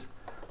practice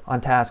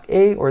on task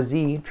A or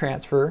Z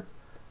transfer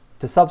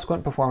to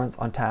subsequent performance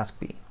on task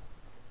B?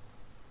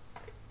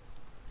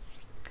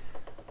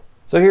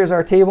 So here's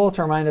our table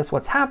to remind us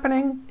what's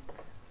happening.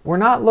 We're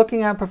not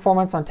looking at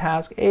performance on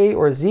task A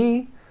or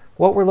Z.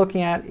 What we're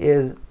looking at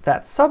is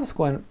that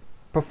subsequent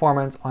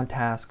performance on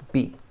task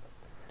B.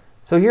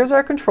 So here's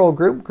our control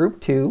group, group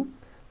 2.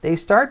 They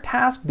start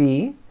task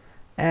B,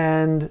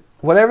 and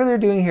whatever they're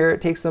doing here,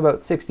 it takes them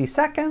about 60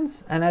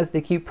 seconds, and as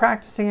they keep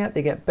practicing it,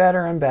 they get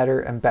better and better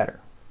and better.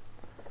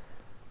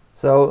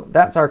 So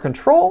that's our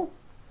control.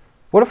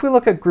 What if we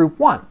look at group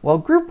 1? Well,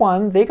 group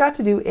 1, they got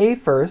to do A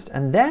first,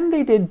 and then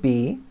they did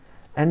B,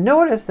 and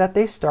notice that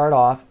they start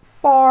off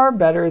far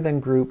better than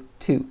group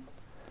 2.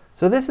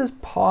 So this is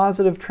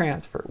positive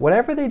transfer.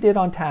 Whatever they did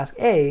on task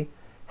A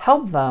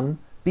helped them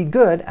be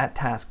good at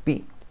task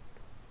B.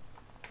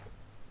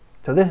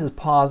 So this is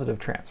positive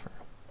transfer.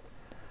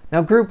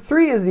 Now group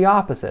 3 is the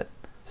opposite.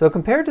 So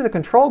compared to the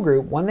control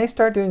group, when they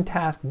start doing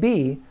task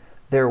B,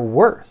 they're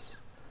worse.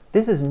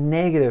 This is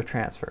negative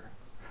transfer.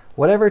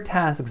 Whatever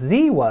task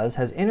Z was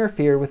has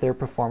interfered with their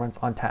performance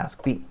on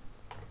task B.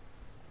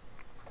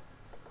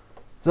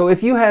 So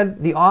if you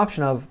had the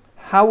option of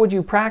how would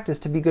you practice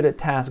to be good at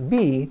task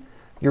B,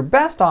 your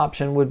best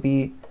option would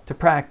be to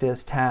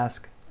practice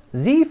task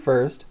Z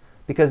first,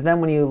 because then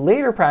when you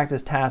later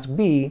practice task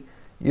B,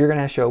 you're going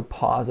to show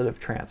positive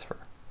transfer.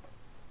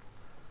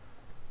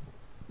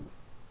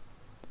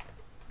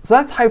 So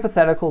that's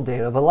hypothetical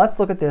data, but let's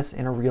look at this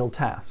in a real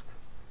task.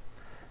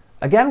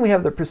 Again, we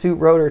have the pursuit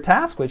rotor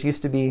task, which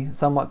used to be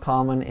somewhat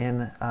common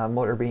in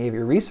motor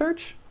behavior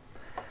research.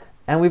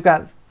 And we've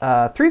got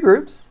 3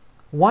 groups.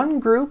 One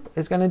group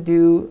is going to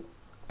do,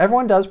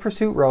 everyone does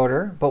pursuit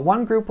rotor, but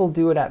one group will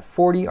do it at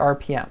 40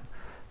 RPM.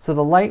 So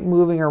the light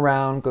moving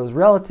around goes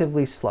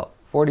relatively slow,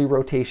 40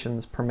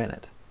 rotations per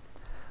minute.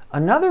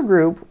 Another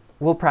group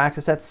will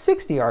practice at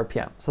 60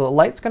 RPM. So the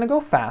light's going to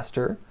go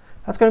faster.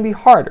 That's going to be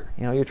harder.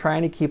 You know, you're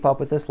trying to keep up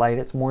with this light.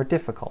 It's more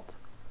difficult.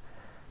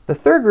 The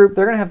third group,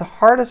 they're going to have the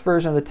hardest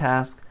version of the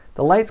task.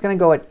 The light's going to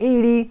go at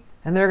 80,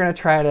 and they're going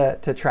to try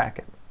to track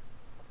it.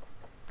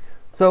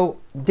 So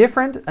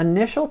different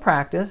initial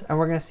practice, and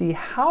we're going to see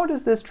how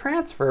does this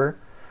transfer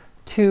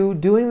to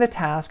doing the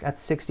task at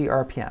 60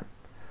 RPM.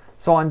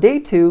 So on day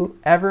 2,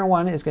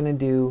 everyone is going to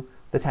do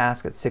the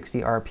task at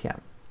 60 RPM.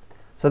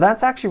 So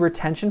that's actually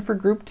retention for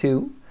group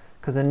 2,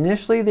 because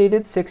initially they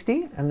did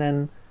 60, and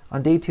then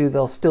on day 2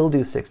 they'll still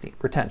do 60,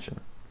 retention.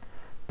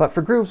 But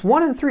for groups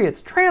 1 and 3,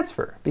 it's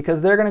transfer,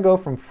 because they're going to go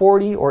from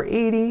 40 or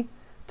 80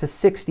 to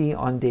 60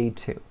 on day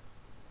 2.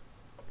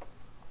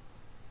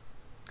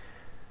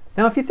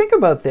 Now if you think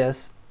about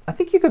this, I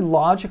think you could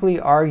logically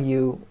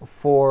argue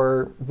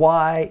for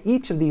why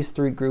each of these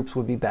 3 groups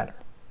would be better.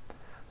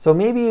 So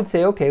maybe you'd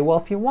say, okay, well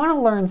if you want to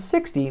learn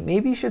 60,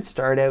 maybe you should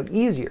start out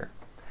easier.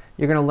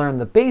 You're going to learn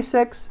the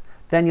basics,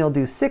 then you'll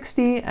do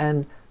 60,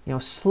 and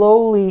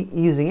slowly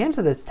easing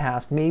into this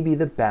task may be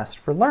the best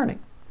for learning.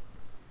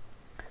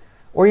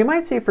 Or you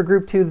might say for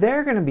group 2,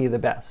 they're going to be the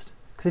best.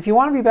 Because if you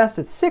want to be best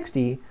at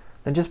 60,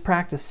 then just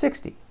practice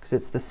 60, because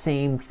it's the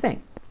same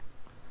thing.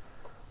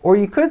 Or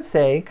you could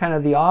say, kind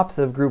of the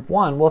opposite of group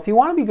 1, well, if you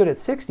want to be good at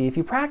 60, if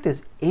you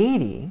practice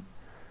 80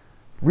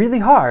 really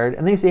hard,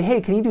 and then you say,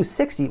 hey, can you do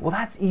 60? Well,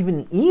 that's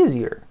even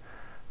easier.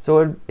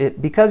 So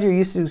because you're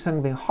used to do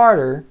something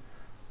harder,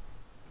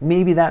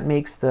 maybe that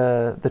makes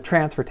the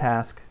transfer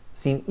task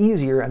seem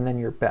easier, and then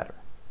you're better.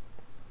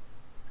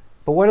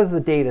 But what does the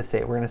data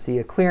say? We're going to see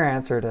a clear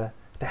answer to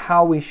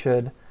how we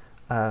should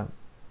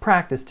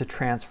practice to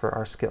transfer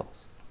our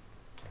skills.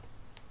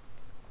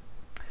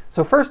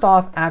 So first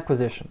off,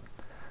 acquisition.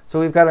 So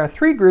we've got our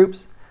 3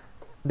 groups.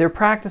 They're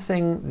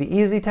practicing the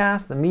easy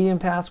task, the medium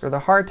task, or the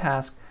hard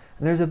task,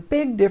 and there's a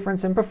big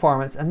difference in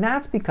performance, and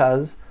that's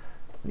because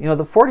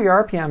the 40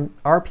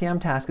 RPM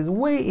task is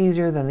way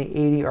easier than the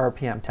 80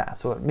 RPM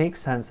task, so it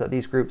makes sense that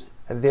these groups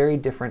have very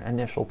different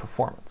initial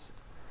performance.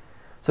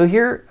 So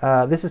here,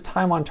 this is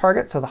time on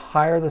target, so the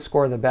higher the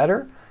score, the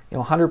better.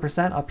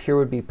 100% up here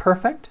would be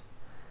perfect.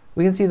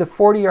 We can see the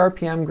 40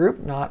 RPM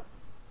group, not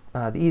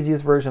the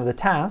easiest version of the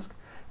task,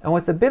 and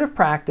with a bit of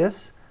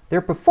practice,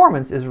 their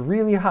performance is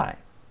really high.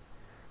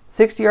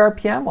 60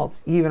 RPM, well,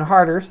 it's even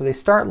harder, so they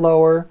start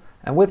lower,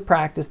 and with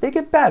practice, they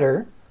get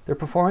better. Their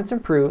performance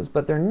improves,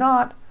 but they're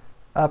not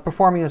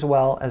performing as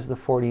well as the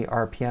 40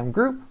 RPM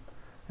group.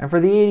 And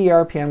for the 80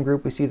 RPM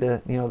group, we see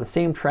the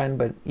same trend,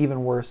 but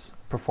even worse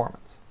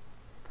performance.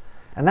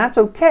 And that's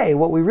okay.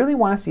 What we really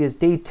want to see is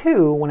day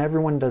 2, when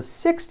everyone does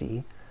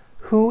 60,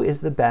 who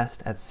is the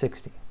best at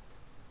 60?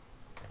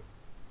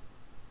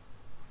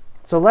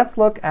 So let's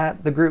look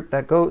at the group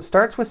that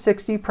starts with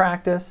 60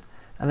 practice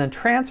and then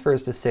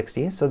transfers to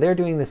 60. So they're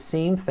doing the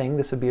same thing.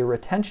 This would be a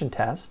retention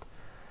test.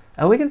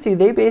 And we can see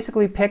they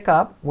basically pick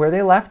up where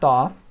they left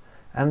off,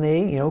 and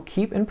they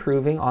keep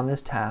improving on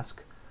this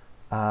task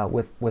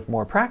with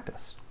more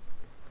practice.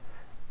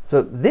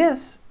 So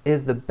this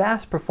is the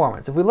best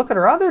performance. If we look at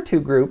our other 2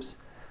 groups,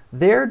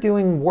 they're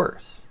doing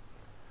worse.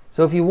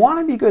 So if you want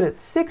to be good at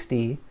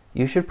 60,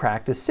 you should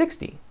practice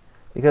 60.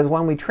 Because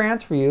when we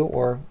transfer you,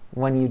 or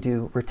when you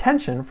do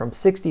retention from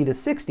 60 to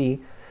 60,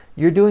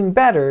 you're doing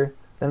better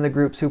than the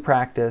groups who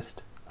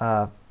practiced,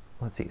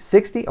 let's see,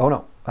 60,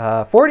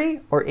 40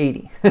 or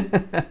 80.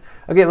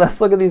 Okay,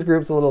 let's look at these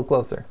groups a little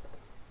closer.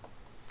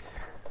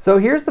 So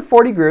here's the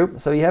 40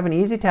 group. So you have an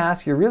easy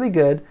task, you're really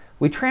good.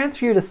 We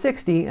transfer you to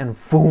 60 and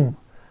boom,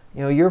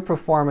 your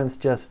performance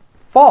just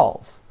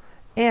falls.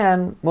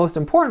 And most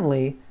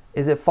importantly,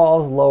 is it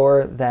falls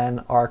lower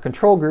than our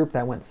control group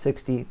that went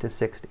 60 to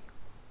 60.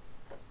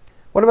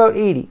 What about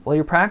 80? Well,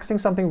 you're practicing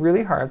something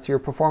really hard, so your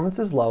performance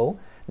is low.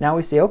 Now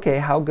we say, okay,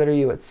 how good are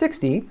you at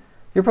 60?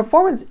 Your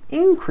performance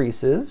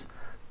increases,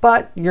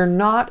 but you're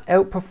not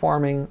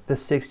outperforming the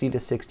 60 to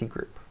 60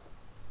 group.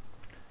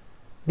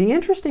 The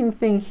interesting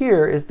thing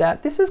here is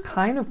that this is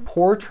kind of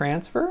poor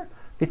transfer.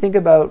 If you think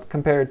about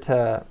compared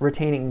to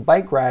retaining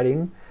bike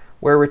riding,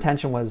 where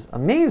retention was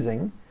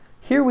amazing,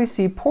 here we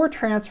see poor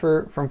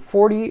transfer from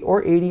 40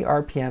 or 80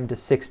 RPM to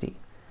 60.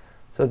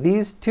 So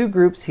these two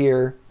groups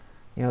here,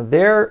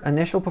 their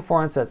initial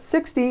performance at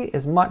 60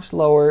 is much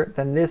lower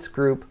than this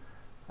group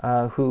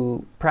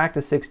who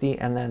practiced 60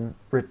 and then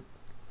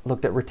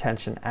looked at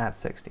retention at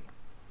 60.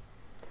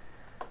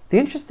 The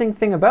interesting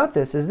thing about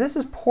this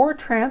is poor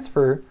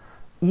transfer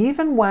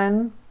even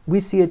when we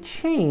see a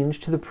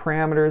change to the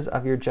parameters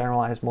of your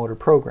generalized motor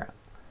program.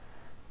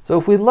 So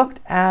if we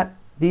looked at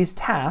these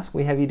tasks,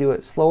 we have you do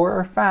it slower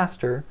or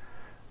faster,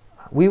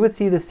 we would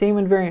see the same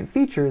invariant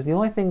features. The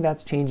only thing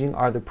that's changing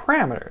are the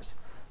parameters.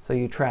 So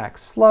you track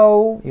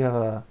slow, you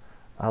have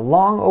a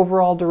long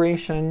overall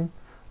duration,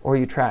 or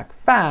you track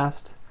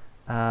fast,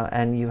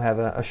 and you have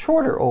a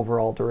shorter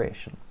overall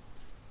duration.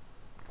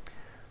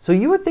 So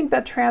you would think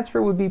that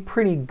transfer would be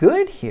pretty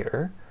good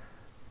here,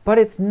 but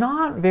it's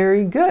not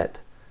very good.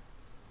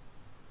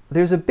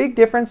 There's a big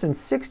difference in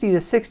 60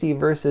 to 60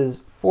 versus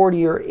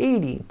 40 or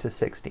 80 to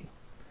 60.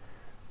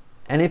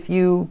 And if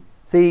you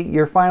say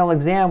your final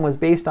exam was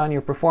based on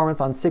your performance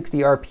on 60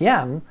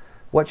 RPM,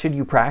 what should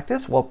you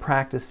practice? Well,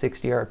 practice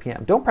 60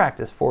 RPM. Don't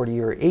practice 40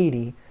 or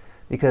 80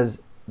 because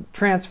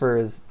transfer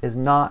is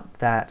not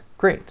that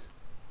great.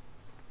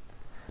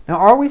 Now,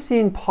 are we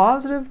seeing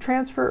positive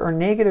transfer or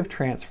negative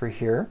transfer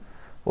here?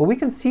 Well, we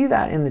can see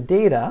that in the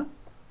data.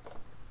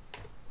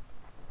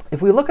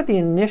 If we look at the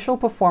initial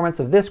performance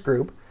of this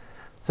group,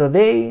 so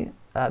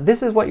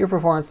this is what your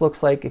performance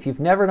looks like if you've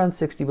never done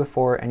 60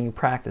 before and you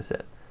practice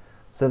it.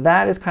 So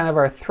that is kind of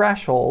our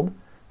threshold.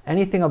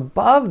 Anything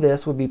above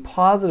this would be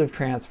positive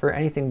transfer.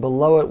 Anything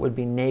below it would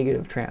be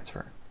negative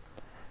transfer.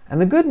 And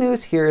the good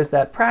news here is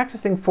that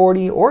practicing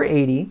 40 or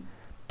 80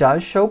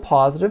 does show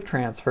positive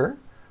transfer.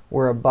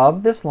 We're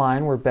above this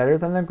line. We're better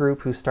than the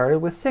group who started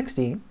with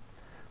 60.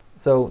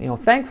 So,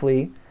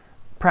 thankfully,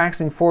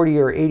 practicing 40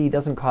 or 80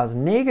 doesn't cause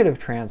negative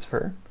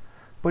transfer,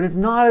 but it's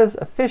not as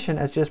efficient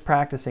as just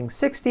practicing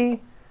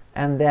 60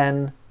 and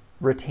then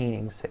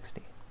retaining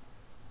 60.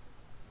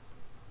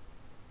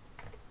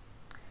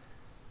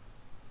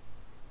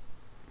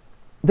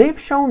 They've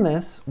shown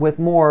this with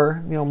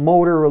more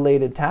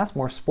motor-related tasks,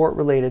 more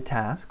sport-related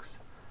tasks.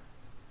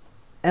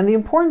 And the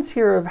importance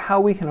here of how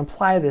we can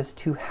apply this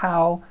to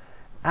how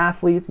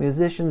athletes,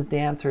 musicians,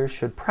 dancers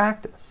should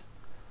practice.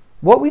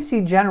 What we see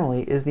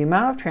generally is the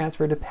amount of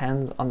transfer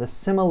depends on the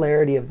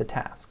similarity of the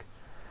task.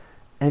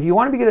 And if you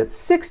want to be good at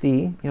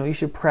 60, you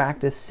should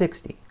practice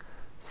 60.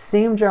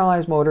 Same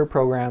generalized motor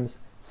programs,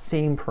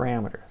 same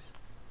parameters.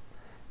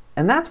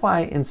 And that's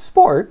why in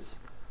sports,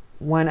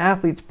 when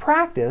athletes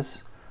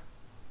practice,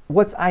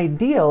 what's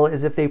ideal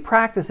is if they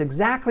practice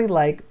exactly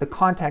like the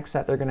context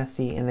that they're going to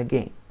see in the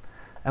game.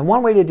 And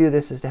one way to do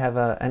this is to have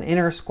an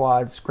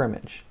inter-squad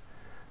scrimmage.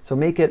 So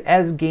make it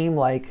as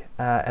game-like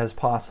as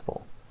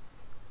possible.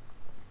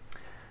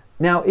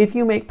 Now, if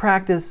you make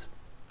practice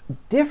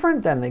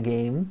different than the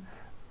game,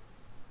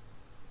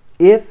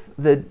 if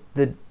the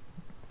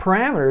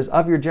parameters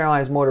of your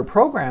generalized motor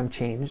program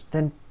change,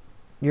 then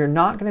you're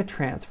not going to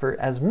transfer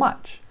as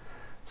much.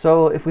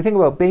 So if we think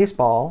about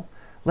baseball,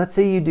 let's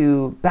say you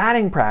do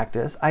batting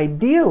practice.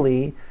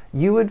 Ideally,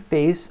 you would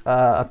face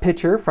a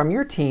pitcher from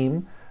your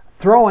team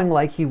throwing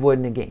like he would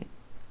in a game.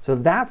 So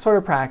that sort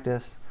of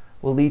practice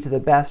will lead to the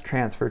best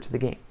transfer to the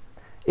game.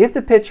 If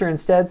the pitcher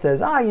instead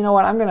says, you know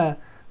what, I'm going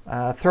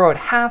to throw at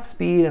half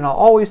speed and I'll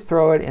always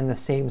throw it in the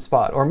same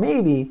spot. Or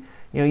maybe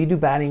you do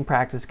batting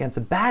practice against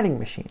a batting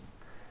machine.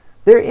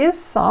 There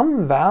is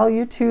some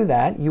value to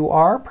that. You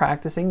are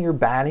practicing your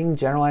batting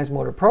generalized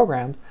motor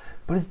programs,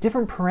 but it's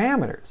different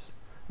parameters.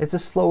 It's a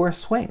slower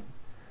swing.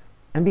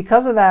 And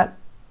because of that,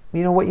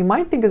 what you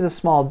might think is a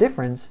small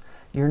difference,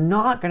 you're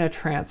not going to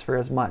transfer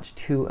as much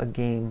to a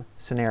game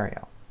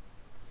scenario.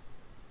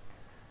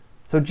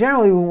 So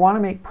generally, we want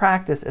to make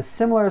practice as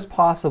similar as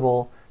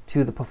possible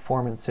to the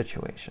performance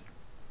situation.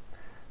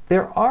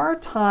 There are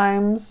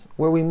times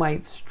where we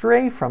might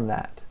stray from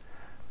that.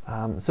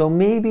 So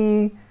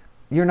maybe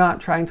you're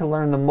not trying to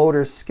learn the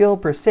motor skill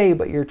per se,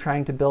 but you're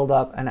trying to build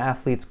up an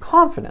athlete's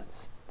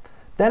confidence.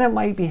 Then it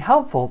might be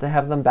helpful to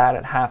have them bat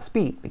at half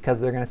speed because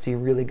they're going to see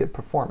really good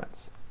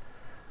performance.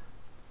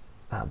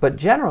 But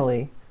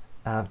generally,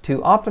 To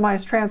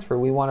optimize transfer,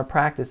 we want to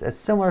practice as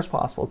similar as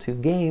possible to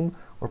game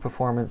or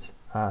performance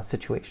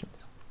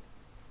situations.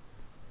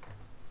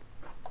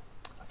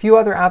 A few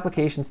other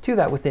applications to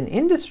that within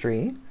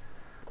industry.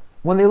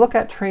 When they look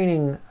at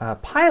training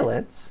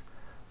pilots,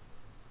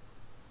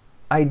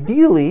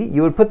 ideally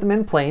you would put them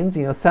in planes,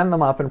 send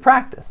them up and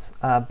practice.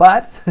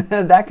 But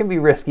that can be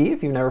risky.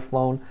 If you've never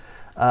flown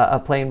a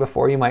plane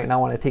before, you might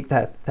not want to take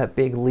that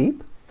big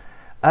leap.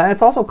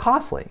 It's also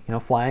costly.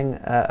 Flying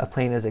a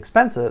plane is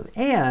expensive.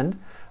 And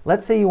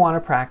let's say you want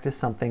to practice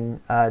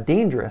something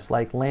dangerous,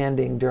 like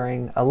landing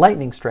during a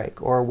lightning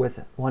strike or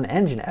with one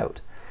engine out.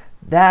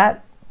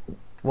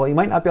 Well, you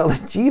might not be able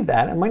to achieve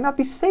that. It might not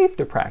be safe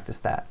to practice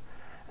that.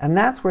 And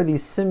that's where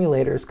these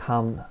simulators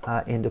come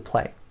into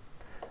play.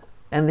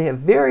 And they have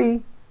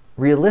very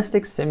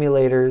realistic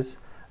simulators.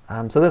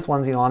 So this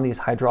one's on these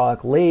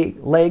hydraulic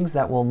legs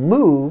that will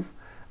move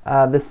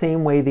the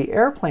same way the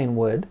airplane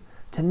would,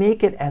 to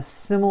make it as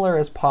similar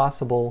as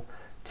possible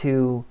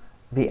to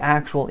the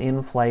actual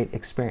in-flight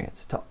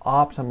experience, to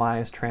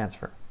optimize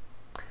transfer.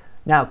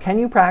 Now, can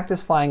you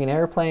practice flying an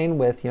airplane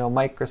with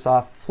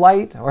Microsoft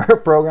Flight or a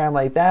program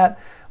like that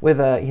with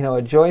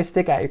a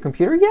joystick at your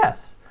computer?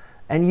 Yes.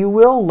 And you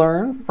will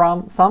learn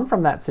some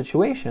from that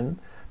situation,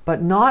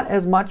 but not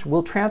as much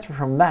will transfer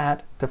from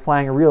that to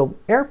flying a real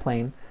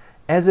airplane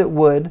as it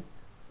would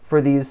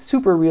for these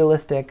super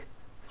realistic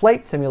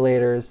flight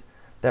simulators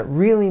that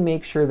really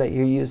make sure that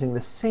you're using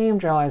the same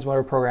generalized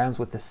motor programs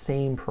with the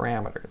same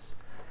parameters.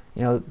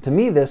 To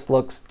me, this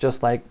looks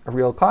just like a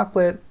real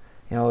cockpit.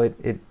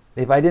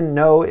 If I didn't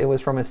know it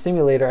was from a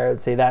simulator, I would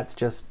say that's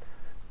just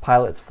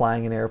pilots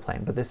flying an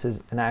airplane. But this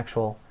is an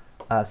actual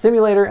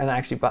simulator, and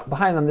actually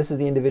behind them, this is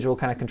the individual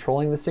kind of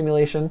controlling the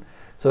simulation.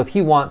 So if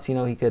he wants,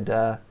 he could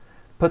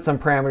put some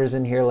parameters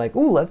in here like,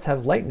 ooh, let's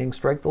have lightning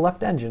strike the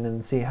left engine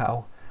and see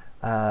how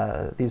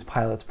these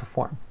pilots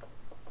perform.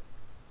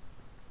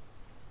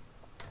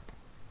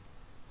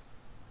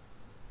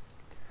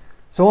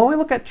 So when we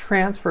look at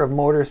transfer of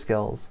motor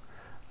skills,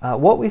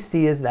 what we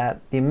see is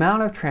that the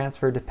amount of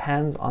transfer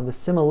depends on the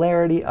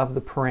similarity of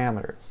the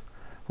parameters.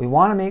 We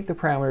want to make the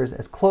parameters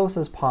as close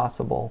as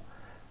possible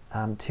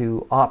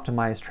to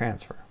optimize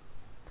transfer.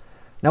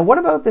 Now, what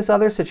about this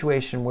other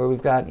situation where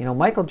we've got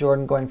Michael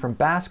Jordan going from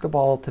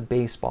basketball to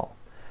baseball?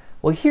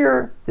 Well,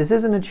 here, this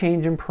isn't a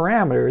change in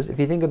parameters. If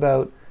you think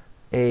about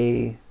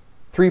a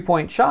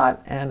three-point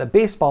shot and a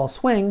baseball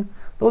swing,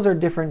 those are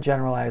different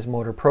generalized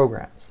motor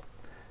programs.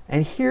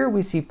 And here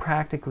we see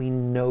practically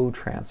no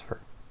transfer.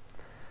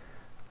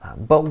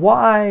 But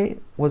why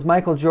was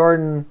Michael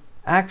Jordan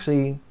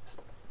actually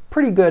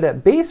pretty good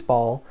at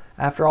baseball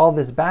after all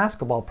this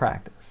basketball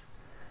practice?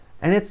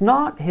 And it's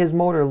not his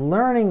motor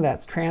learning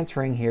that's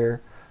transferring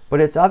here,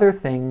 but it's other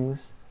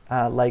things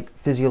like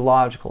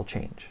physiological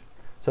change.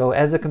 So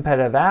as a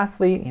competitive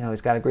athlete,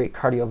 he's got a great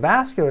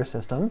cardiovascular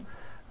system,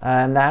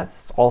 and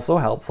that's also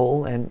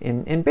helpful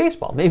in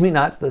baseball. Maybe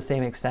not to the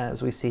same extent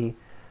as we see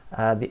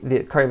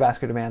the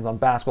cardiovascular demands on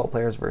basketball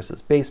players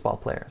versus baseball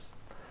players.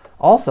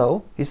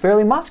 Also, he's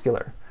fairly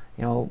muscular.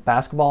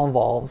 Basketball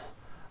involves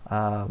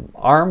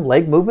arm,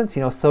 leg movements,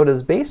 so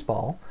does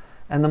baseball.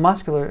 And the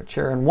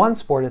musculature in one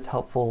sport is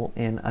helpful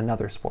in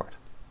another sport.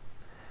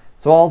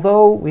 So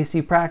although we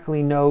see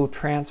practically no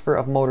transfer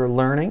of motor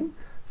learning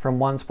from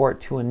one sport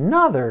to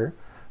another,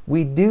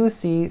 we do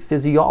see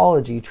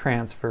physiology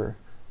transfer.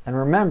 And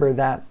remember,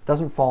 that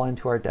doesn't fall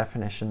into our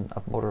definition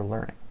of motor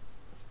learning.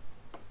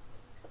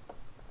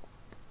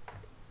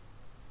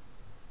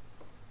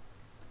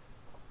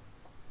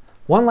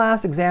 One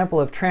last example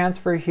of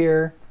transfer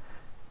here,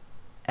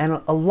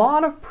 and a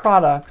lot of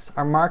products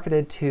are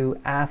marketed to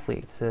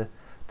athletes,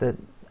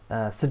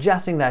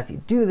 suggesting that if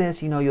you do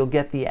this, you'll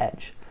get the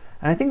edge.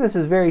 And I think this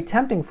is very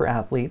tempting for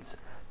athletes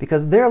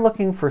because they're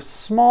looking for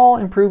small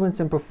improvements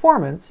in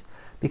performance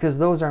because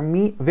those are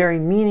very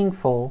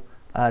meaningful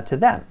to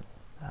them.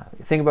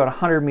 Think about a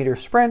 100-meter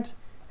sprint.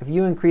 If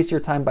you increase your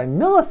time by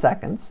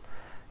milliseconds,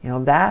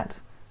 that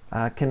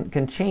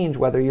can change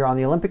whether you're on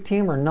the Olympic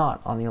team or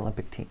not on the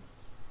Olympic team.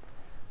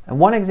 And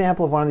one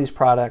example of one of these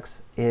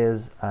products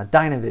is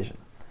Dynavision.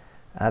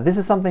 This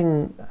is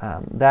something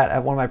that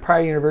at one of my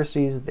prior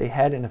universities they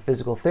had in a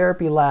physical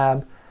therapy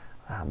lab,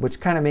 which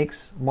kind of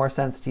makes more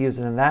sense to use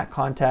it in that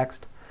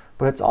context,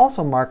 but it's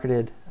also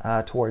marketed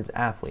towards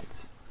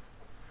athletes.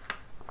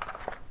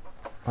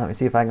 Let me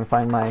see if I can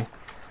find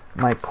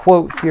my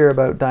quote here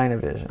about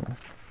Dynavision.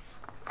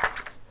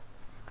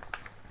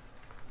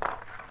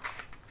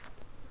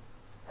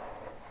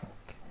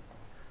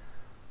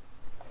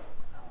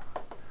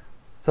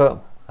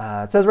 So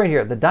it says right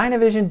here, the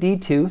Dynavision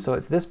D2, so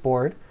it's this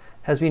board,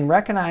 has been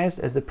recognized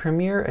as the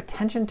premier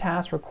attention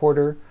task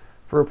recorder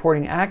for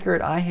reporting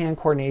accurate eye-hand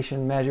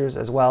coordination measures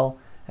as well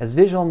as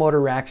visual motor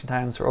reaction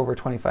times for over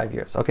 25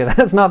 years. Okay,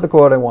 that's not the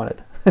quote I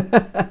wanted.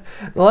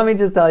 Let me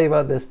just tell you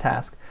about this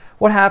task.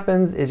 What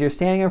happens is you're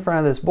standing in front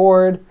of this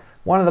board,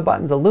 one of the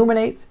buttons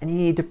illuminates, and you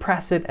need to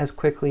press it as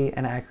quickly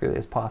and accurately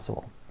as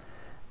possible.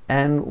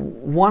 And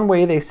one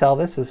way they sell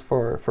this is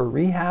for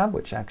rehab,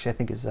 which actually I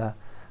think is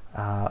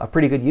a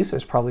pretty good use.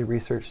 There's probably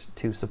research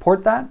to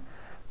support that.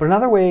 But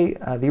another way,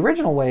 the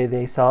original way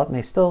they sell it, and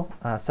they still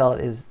sell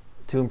it, is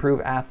to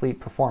improve athlete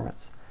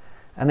performance.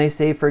 And they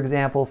say, for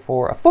example,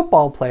 for a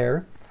football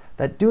player,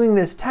 that doing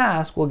this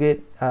task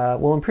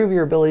will improve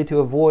your ability to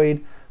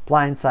avoid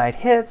blindside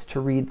hits, to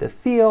read the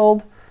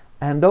field,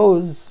 and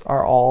those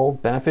are all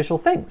beneficial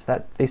things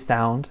that they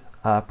sound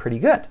pretty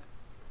good.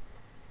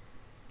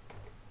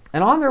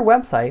 And on their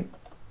website,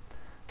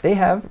 they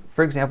have,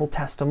 for example,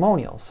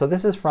 testimonials. So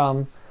this is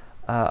from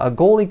a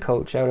goalie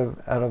coach out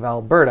of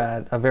Alberta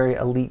at a very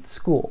elite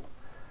school.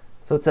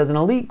 So it says, an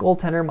elite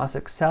goaltender must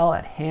excel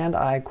at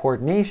hand-eye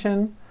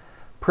coordination,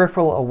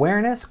 peripheral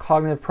awareness,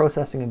 cognitive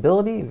processing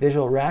ability,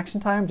 visual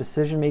reaction time,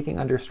 decision-making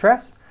under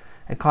stress,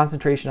 and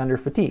concentration under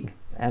fatigue.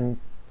 And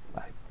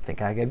I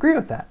think I agree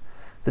with that.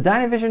 The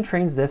Dynavision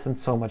trains this and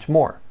so much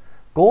more.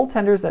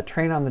 Goaltenders that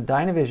train on the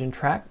Dynavision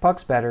track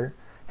pucks better,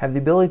 have the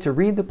ability to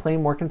read the play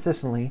more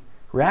consistently,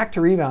 react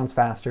to rebounds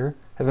faster,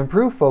 have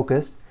improved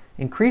focus,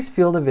 increased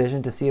field of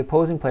vision to see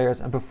opposing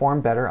players, and perform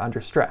better under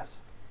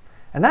stress.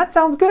 And that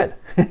sounds good.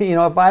 You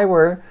know, if I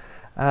were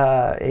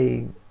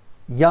a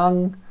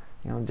young,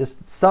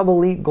 just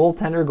sub-elite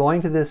goaltender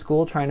going to this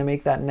school trying to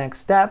make that next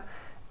step,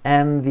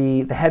 and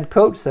the head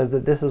coach says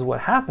that this is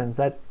what happens,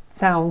 that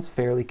sounds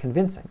fairly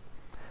convincing.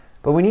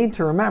 But we need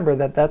to remember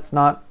that that's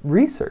not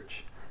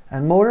research.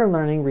 And motor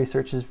learning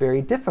research is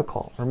very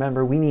difficult.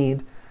 Remember, we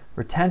need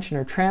retention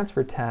or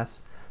transfer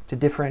tests to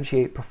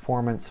differentiate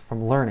performance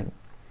from learning.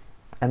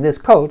 And this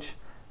coach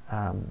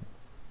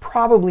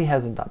probably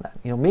hasn't done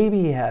that.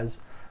 Maybe he has,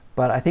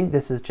 but I think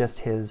this is just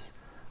his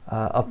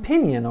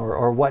opinion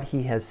or what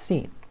he has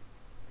seen.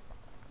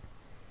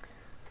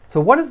 So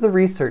what does the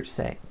research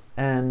say?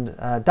 And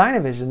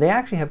Dynavision, they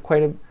actually have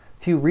quite a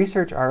few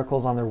research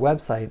articles on their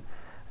website,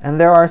 and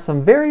there are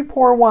some very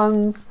poor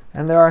ones,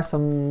 and there are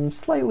some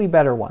slightly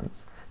better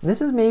ones. And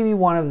this is maybe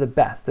one of the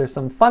best. There's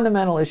some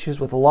fundamental issues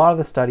with a lot of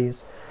the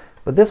studies,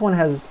 but this one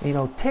has,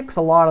 ticks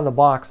a lot of the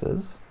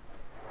boxes.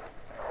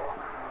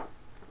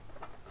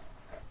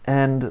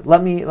 And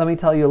let me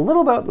tell you a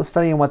little about the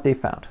study and what they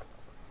found.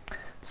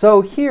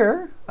 So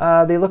here,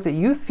 they looked at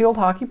youth field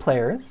hockey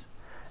players,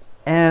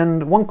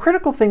 and one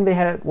critical thing they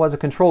had was a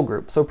control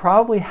group. So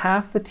probably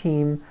half the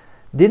team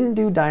didn't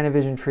do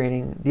Dynavision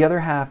training, the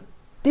other half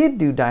did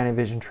do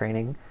Dynavision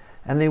training,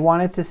 and they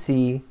wanted to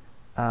see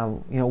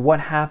what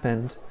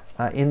happened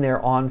in their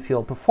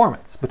on-field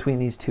performance between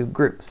these two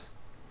groups.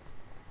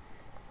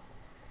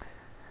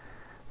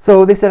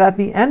 So they said at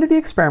the end of the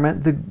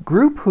experiment, the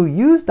group who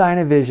used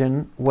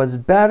Dynavision was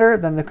better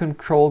than the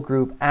control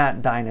group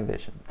at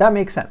Dynavision. That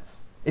makes sense.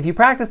 If you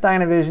practice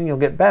Dynavision, you'll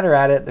get better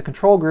at it. The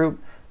control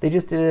group, they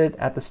just did it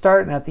at the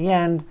start and at the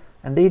end,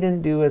 and they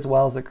didn't do as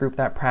well as the group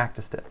that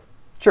practiced it.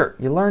 Sure,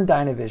 you learn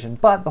Dynavision,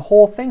 but the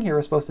whole thing here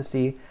we're supposed to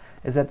see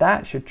is that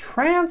that should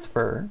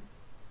transfer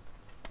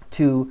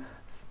to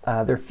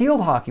their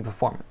field hockey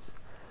performance.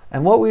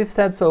 And what we've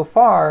said so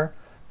far,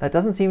 that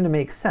doesn't seem to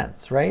make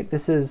sense, right?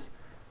 This is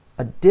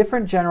a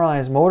different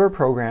generalized motor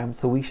program,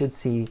 so we should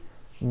see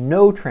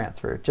no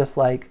transfer, just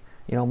like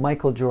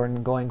Michael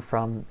Jordan going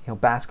from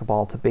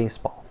basketball to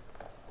baseball.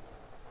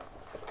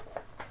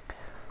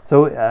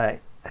 So I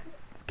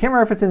can't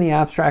remember if it's in the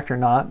abstract or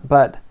not,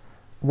 but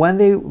when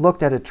they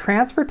looked at a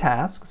transfer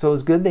task, so it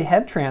was good they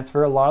had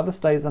transfer. A lot of the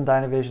studies on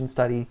Dynavision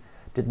study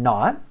did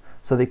not,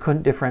 so they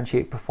couldn't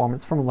differentiate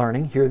performance from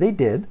learning. Here they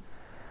did.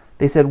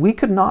 They said we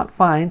could not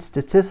find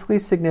statistically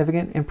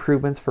significant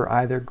improvements for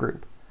either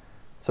group.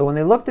 So when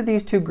they looked at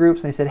these two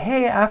groups, they said,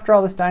 hey, after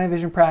all this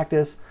Dynavision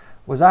practice,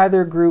 was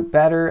either group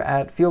better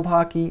at field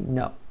hockey?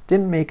 No,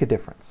 didn't make a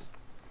difference.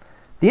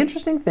 The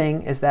interesting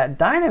thing is that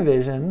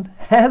Dynavision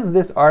has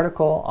this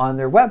article on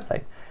their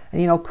website.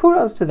 And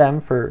kudos to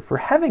them for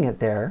having it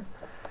there.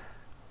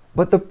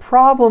 But the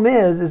problem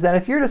is that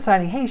if you're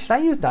deciding, hey, should I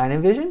use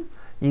Dynavision?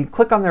 You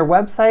click on their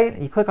website,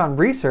 you click on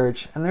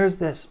research, and there's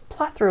this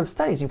plethora of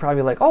studies. You're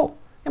probably like, oh,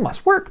 it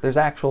must work. There's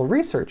actual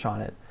research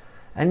on it.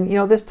 And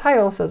this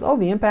title says, oh,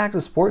 the impact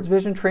of sports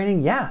vision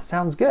training. Yeah,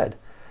 sounds good.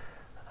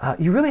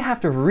 You really have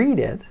to read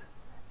it,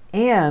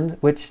 and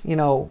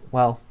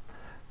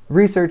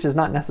research is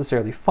not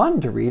necessarily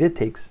fun to read. It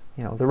takes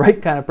the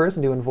right kind of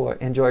person to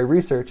enjoy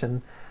research,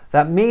 and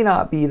that may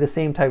not be the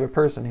same type of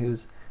person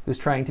who's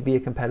trying to be a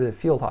competitive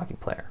field hockey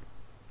player.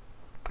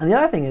 And the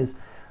other thing is,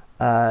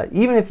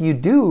 even if you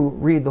do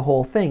read the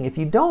whole thing, if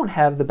you don't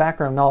have the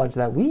background knowledge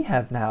that we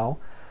have now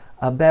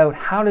about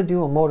how to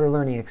do a motor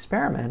learning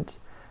experiment,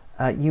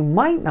 you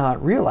might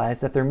not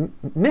realize that they're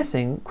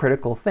missing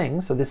critical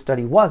things. So this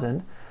study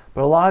wasn't,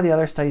 but a lot of the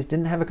other studies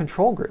didn't have a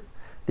control group.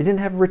 They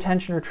didn't have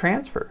retention or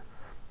transfer.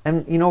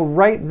 And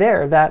right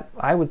there, that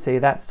I would say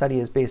that study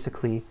is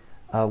basically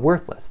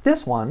worthless.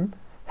 This one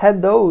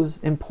had those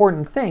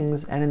important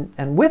things,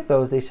 and with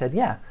those they said,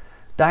 yeah,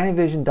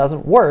 Dynavision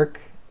doesn't work,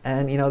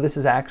 and this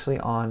is actually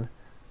on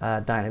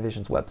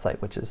Dynavision's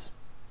website, which is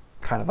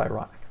kind of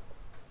ironic.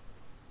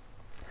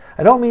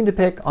 I don't mean to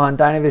pick on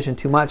Dynavision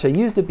too much. I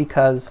used it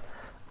because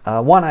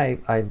one,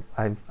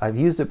 I've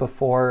used it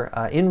before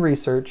in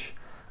research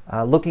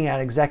looking at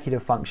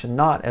executive function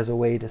not as a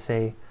way to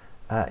say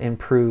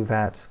improve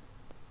at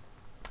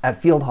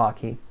field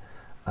hockey,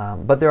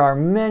 but there are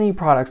many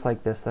products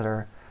like this that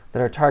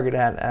are targeted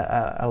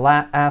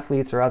at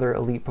athletes or other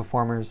elite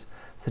performers,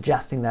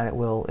 suggesting that it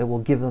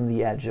will give them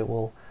the edge. It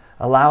will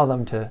allow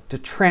them to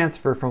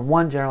transfer from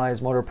one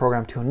generalized motor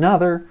program to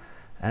another.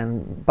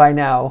 And by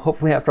now,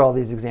 hopefully after all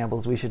these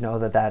examples, we should know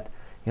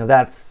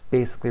that's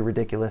basically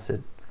ridiculous.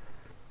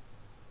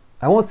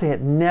 I won't say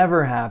it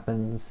never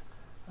happens,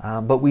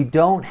 but we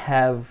don't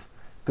have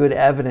good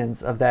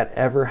evidence of that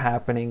ever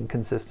happening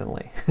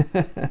consistently.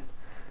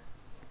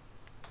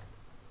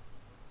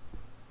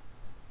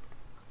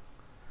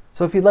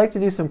 So if you'd like to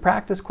do some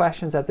practice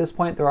questions at this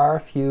point, there are a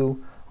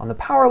few on the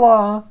power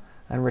law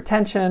and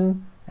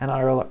retention and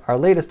our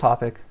latest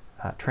topic,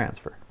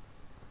 transfer.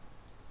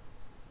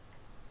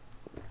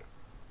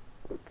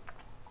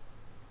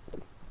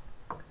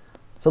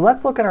 So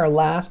let's look at our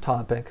last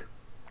topic,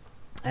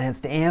 and it's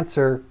to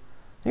answer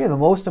maybe the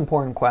most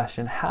important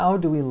question: how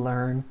do we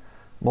learn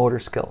motor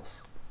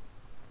skills?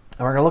 And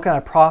we're going to look at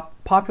a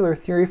popular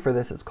theory for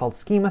this. It's called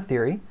Schema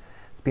Theory.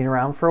 It's been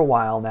around for a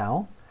while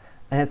now.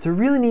 And it's a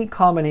really neat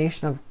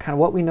combination of kind of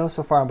what we know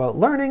so far about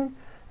learning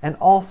and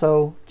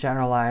also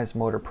generalized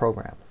motor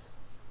programs.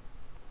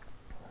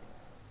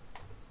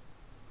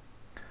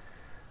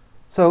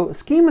 So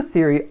schema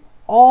theory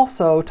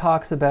also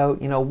talks about,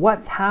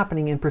 what's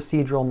happening in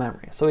procedural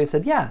memory. So we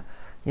said, yeah,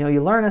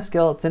 you learn a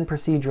skill, it's in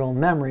procedural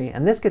memory,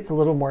 and this gets a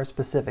little more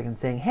specific in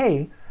saying,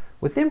 hey,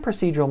 within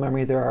procedural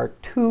memory, there are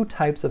two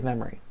types of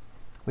memory.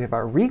 We have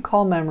our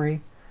recall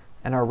memory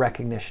and our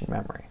recognition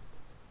memory.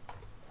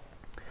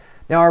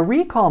 Now our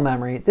recall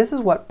memory, this is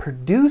what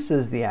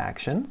produces the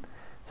action.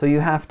 So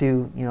you have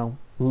to,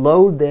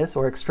 load this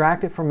or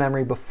extract it from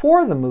memory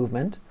before the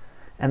movement,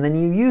 and then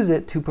you use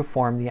it to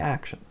perform the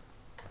action.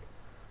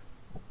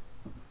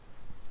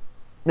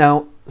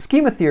 Now,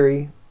 schema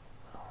theory,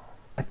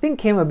 I think,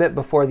 came a bit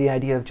before the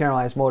idea of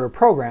generalized motor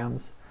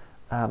programs.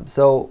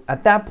 So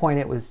at that point,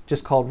 it was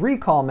just called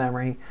recall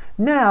memory.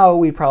 Now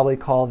we probably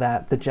call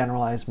that the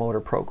generalized motor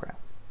program.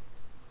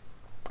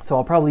 So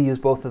I'll probably use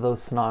both of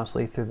those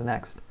synonymously through the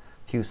next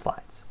few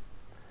slides.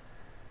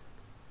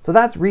 So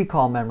that's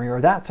recall memory, or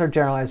that's our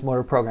generalized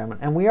motor program,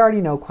 and we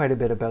already know quite a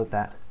bit about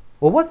that.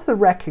 Well, what's the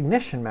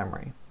recognition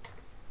memory?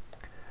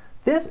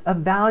 This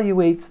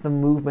evaluates the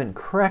movement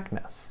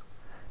correctness.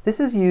 This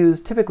is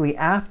used typically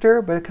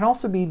after, but it can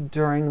also be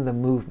during the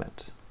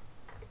movement.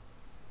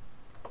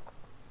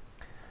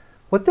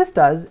 What this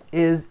does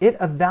is it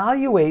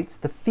evaluates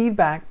the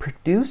feedback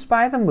produced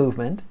by the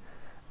movement,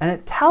 and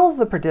it tells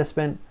the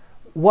participant,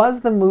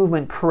 was the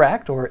movement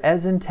correct or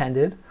as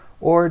intended,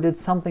 or did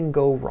something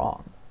go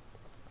wrong?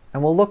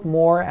 And we'll look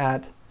more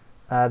at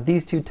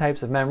these two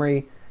types of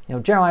memory.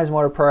 Generalized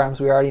motor programs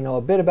we already know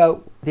a bit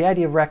about. The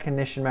idea of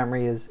recognition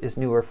memory is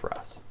newer for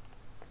us.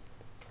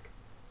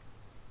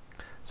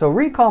 So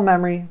recall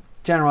memory,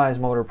 generalized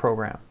motor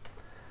program.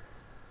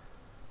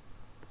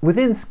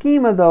 Within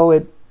schema, though,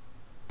 it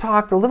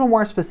talked a little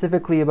more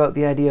specifically about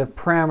the idea of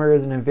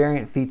parameters and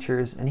invariant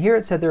features. And here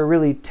it said there are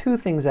really two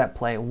things at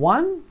play.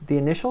 One, the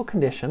initial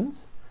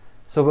conditions.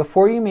 So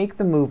before you make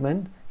the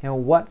movement,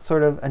 what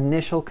sort of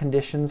initial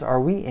conditions are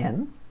we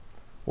in?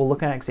 We'll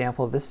look at an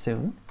example of this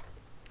soon.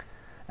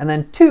 And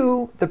then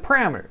two, the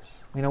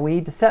parameters. We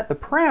need to set the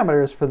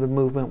parameters for the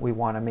movement we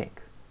want to make.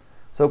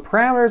 So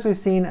parameters we've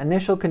seen,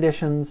 initial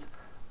conditions,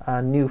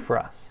 new for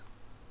us.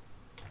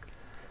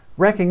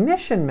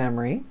 Recognition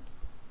memory,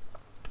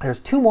 there's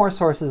two more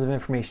sources of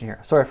information here.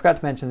 Sorry, I forgot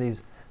to mention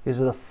these. These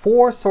are the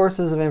four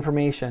sources of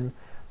information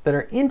that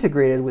are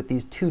integrated with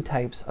these two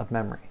types of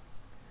memory.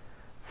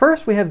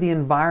 First, we have the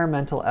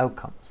environmental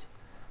outcomes.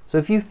 So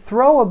if you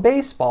throw a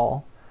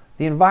baseball,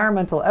 the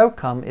environmental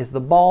outcome is the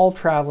ball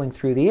traveling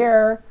through the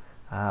air,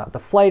 the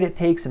flight it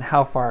takes, and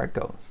how far it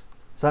goes.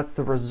 So that's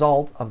the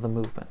result of the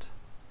movement.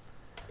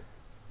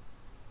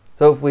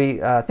 So if we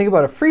think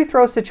about a free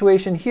throw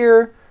situation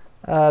here,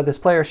 this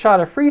player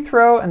shot a free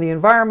throw and the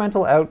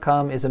environmental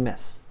outcome is a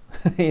miss.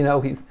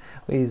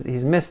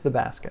 He's missed the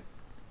basket.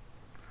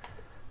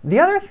 The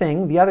other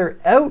thing, the other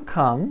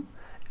outcome,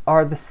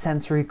 are the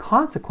sensory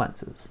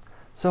consequences.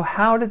 So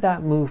how did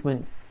that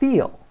movement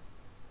feel?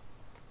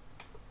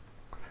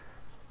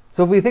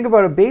 So if we think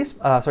about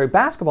a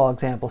basketball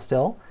example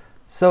still,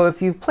 so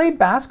if you've played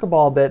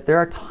basketball a bit, there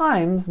are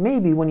times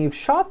maybe when you've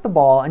shot the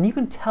ball and you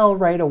can tell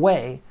right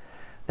away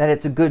that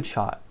it's a good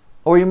shot.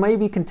 Or you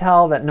maybe can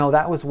tell that, no,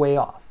 that was way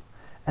off.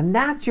 And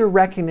that's your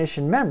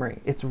recognition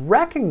memory. It's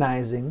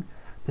recognizing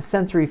the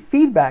sensory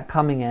feedback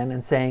coming in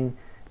and saying,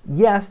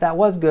 yes, that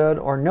was good,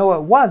 or no,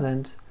 it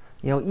wasn't,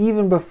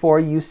 even before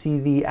you see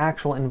the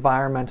actual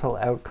environmental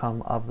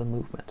outcome of the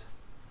movement.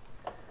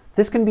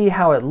 This can be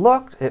how it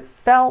looked, it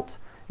felt,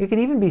 it can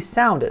even be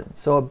sounded.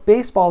 So a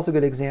baseball is a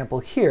good example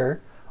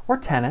here, or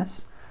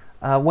tennis.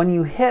 When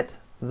you hit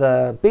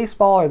the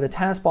baseball or the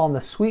tennis ball in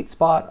the sweet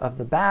spot of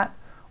the bat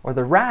or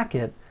the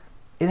racket,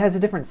 it has a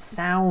different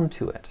sound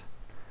to it.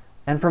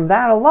 And from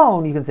that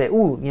alone, you can say,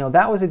 ooh,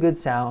 that was a good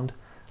sound.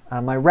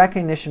 My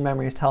recognition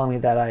memory is telling me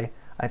that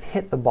I I've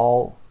hit the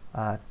ball,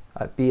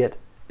 be it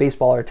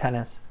baseball or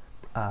tennis,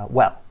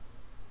 well.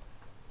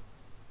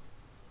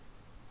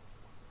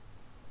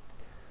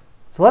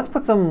 So let's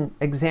put some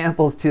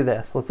examples to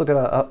this. Let's look at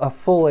a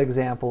full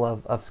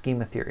example of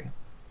schema theory.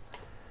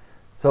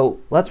 So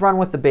let's run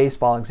with the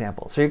baseball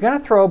example. So you're going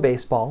to throw a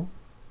baseball,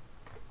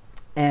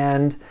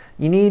 and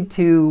you need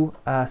to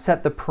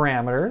set the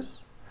parameters.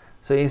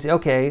 So you say,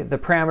 okay, the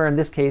parameter in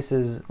this case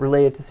is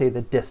related to, say,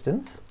 the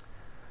distance.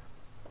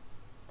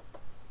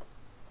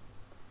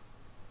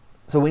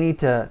 So we need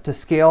to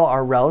scale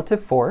our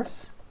relative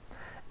force.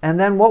 And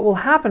then what will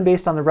happen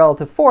based on the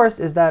relative force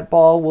is that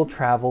ball will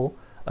travel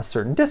a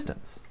certain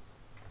distance.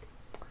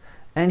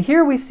 And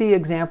here we see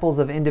examples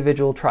of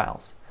individual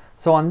trials.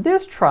 So on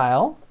this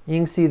trial, you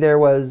can see there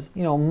was,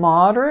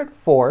 moderate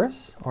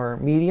force or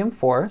medium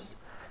force,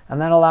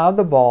 and that allowed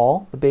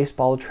the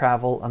baseball to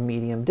travel a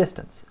medium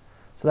distance.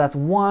 So that's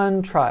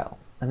one trial,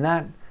 and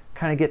that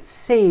kind of gets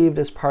saved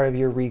as part of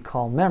your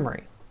recall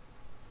memory.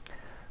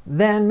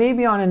 Then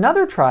maybe on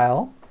another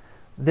trial,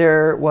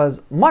 there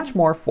was much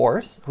more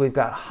force. We've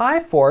got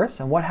high force,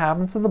 and what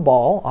happens to the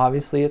ball?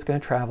 Obviously, it's going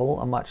to travel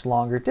a much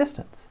longer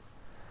distance.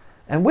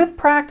 And with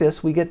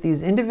practice, we get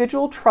these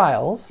individual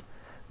trials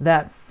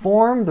that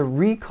form the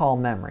recall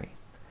memory.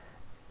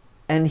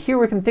 And here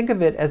we can think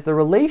of it as the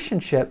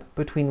relationship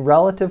between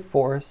relative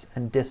force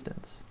and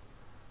distance.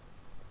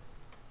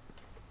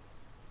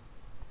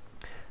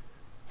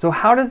 So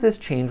how does this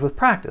change with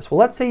practice? Well,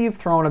 let's say you've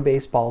thrown a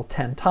baseball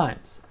 10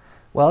 times.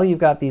 Well, you've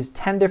got these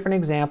 10 different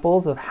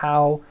examples of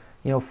how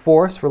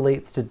force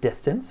relates to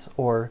distance,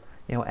 or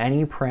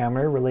any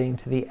parameter relating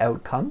to the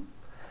outcome.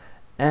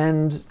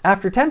 And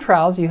after 10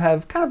 trials, you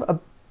have kind of a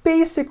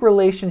basic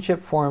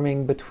relationship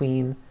forming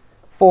between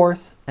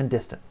force and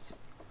distance.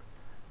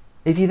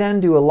 If you then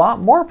do a lot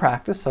more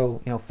practice,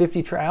 so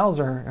 50 trials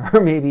or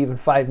maybe even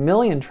 5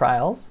 million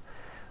trials,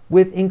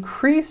 with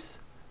increased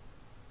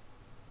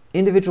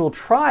individual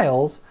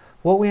trials,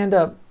 what we end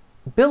up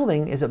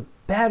building is a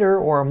better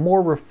or a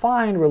more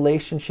refined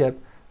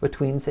relationship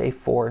between, say,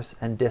 force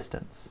and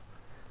distance.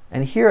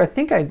 And here I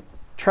think I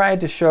tried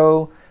to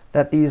show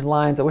that these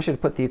lines, I wish I'd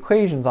put the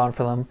equations on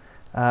for them,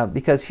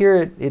 because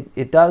here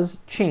it does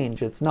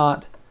change. It's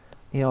not,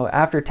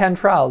 after 10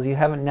 trials, you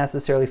haven't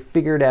necessarily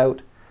figured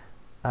out,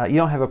 you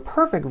don't have a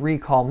perfect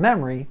recall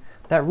memory.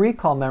 That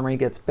recall memory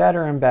gets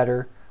better and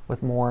better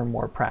with more and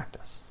more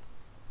practice.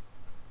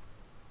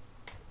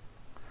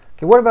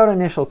 Okay, what about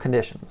initial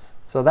conditions?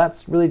 So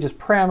that's really just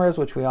parameters,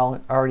 which we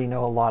all already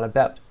know a lot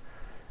about.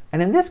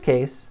 And in this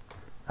case,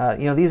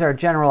 these are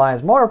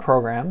generalized motor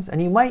programs, and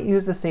you might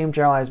use the same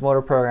generalized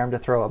motor program to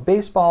throw a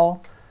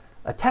baseball,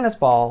 a tennis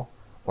ball,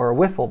 or a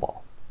wiffle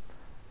ball.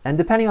 And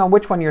depending on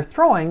which one you're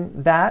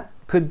throwing, that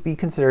could be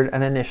considered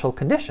an initial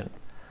condition.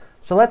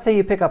 So let's say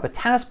you pick up a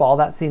tennis ball,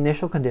 that's the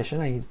initial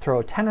condition, and you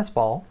throw a tennis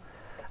ball,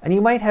 and you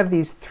might have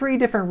these 3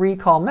 different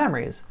recall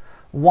memories.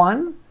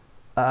 One,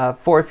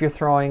 for if you're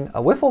throwing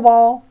a wiffle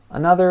ball,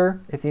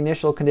 another if the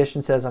initial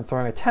condition says I'm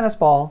throwing a tennis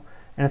ball,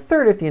 and a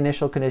third if the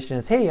initial condition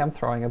is, hey, I'm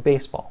throwing a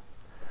baseball.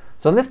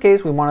 So in this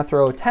case, we want to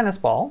throw a tennis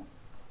ball,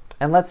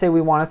 and let's say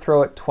we want to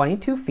throw it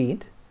 22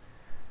 feet.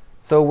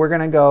 So we're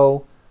going to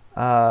go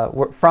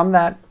from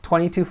that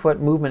 22-foot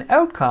movement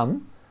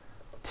outcome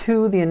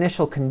to the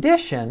initial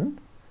condition.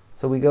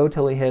 So we go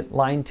till we hit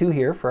line 2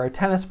 here for our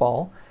tennis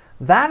ball.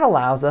 That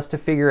allows us to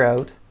figure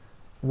out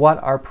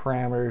what our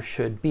parameters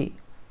should be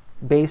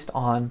based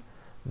on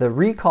the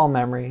recall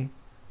memory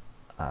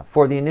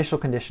for the initial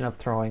condition of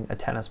throwing a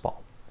tennis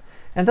ball.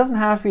 And it doesn't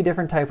have to be a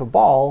different type of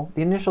ball.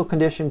 The initial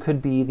condition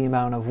could be the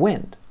amount of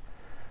wind.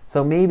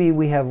 So maybe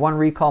we have one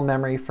recall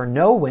memory for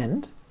no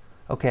wind.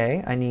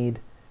 Okay, I need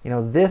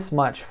this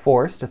much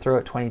force to throw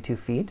it 22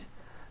 feet.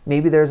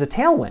 Maybe there's a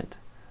tailwind,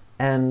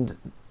 and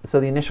so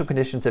the initial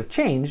conditions have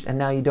changed, and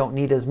now you don't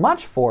need as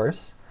much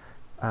force.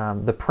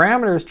 The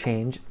parameters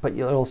change, but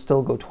it'll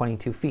still go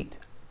 22 feet.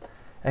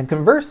 And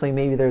conversely,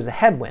 maybe there's a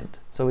headwind,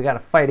 so we got to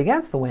fight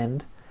against the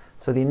wind.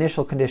 So the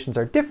initial conditions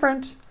are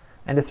different,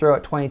 and to throw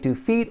at 22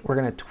 feet, we're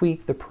going to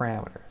tweak the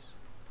parameters.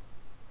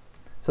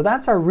 So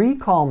that's our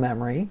recall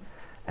memory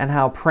and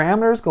how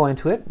parameters go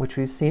into it, which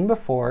we've seen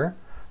before,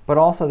 but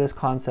also this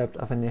concept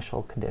of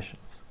initial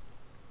conditions.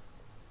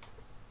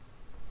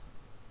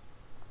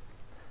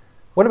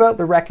 What about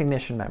the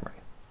recognition memory?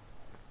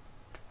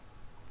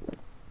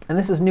 And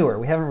this is newer.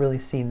 We haven't really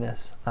seen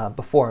this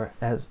before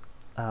as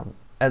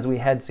we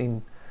had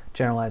seen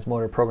generalized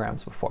motor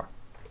programs before.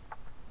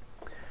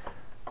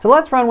 So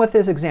let's run with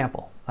this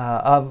example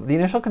of the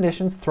initial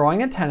conditions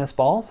throwing a tennis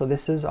ball. So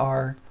this is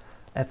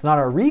it's not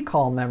our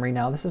recall memory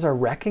now, this is our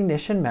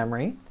recognition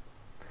memory.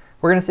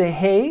 We're going to say,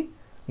 hey,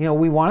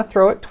 we want to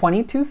throw it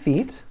 22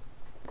 feet.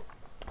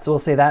 So we'll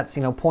say that's,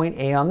 point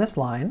A on this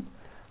line.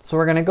 So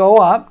we're going to go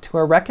up to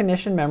our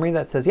recognition memory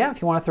that says, yeah,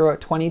 if you want to throw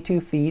it 22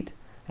 feet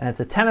and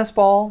it's a tennis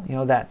ball,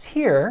 that's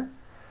here.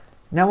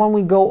 Now when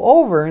we go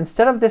over,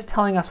 instead of this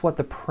telling us what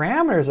the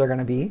parameters are going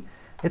to be,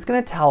 it's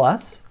going to tell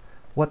us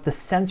what the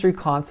sensory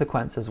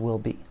consequences will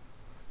be.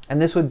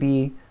 And this would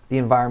be the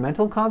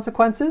environmental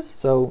consequences.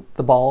 So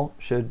the ball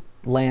should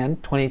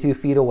land 22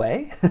 feet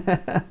away?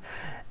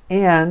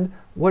 And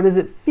what does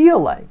it feel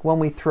like when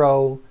we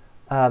throw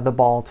the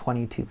ball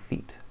 22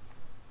 feet?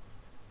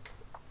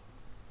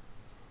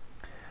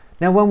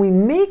 Now, when we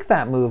make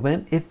that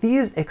movement, if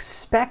these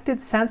expected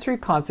sensory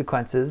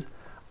consequences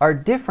are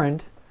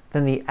different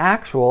than the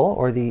actual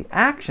or the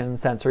action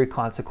sensory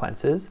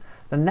consequences,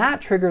 then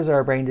that triggers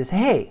our brain to say,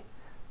 hey,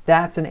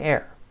 that's an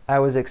error. I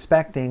was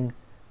expecting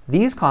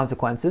these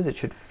consequences. It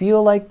should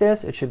feel like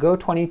this. It should go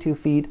 22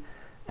 feet.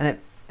 And it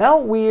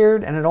felt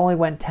weird, and it only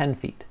went 10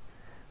 feet.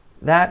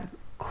 That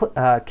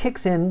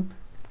kicks in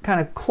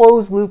kind of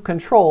closed loop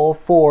control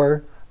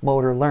for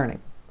motor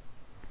learning.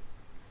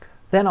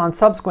 Then on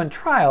subsequent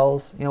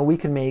trials, we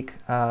can make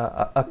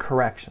a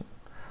correction.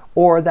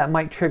 Or that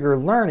might trigger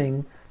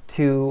learning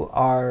to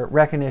our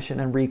recognition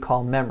and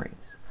recall memories.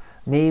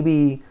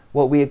 Maybe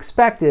what we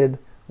expected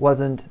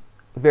wasn't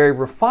very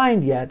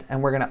refined yet,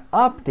 and we're going to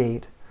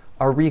update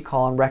our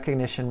recall and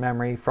recognition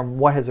memory from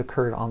what has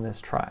occurred on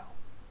this trial.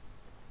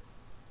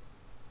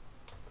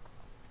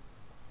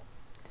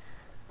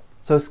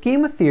 So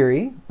schema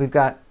theory, we've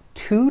got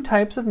two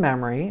types of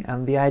memory,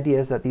 and the idea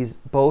is that these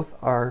both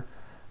are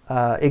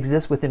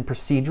exist within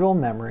procedural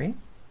memory.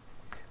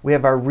 We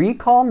have our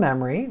recall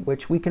memory,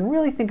 which we can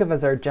really think of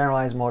as our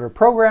generalized motor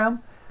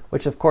program,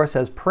 which of course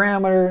has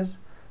parameters.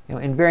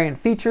 Invariant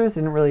features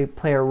didn't really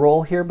play a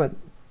role here, but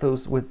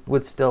those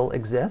would still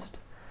exist.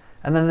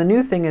 And then the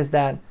new thing is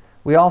that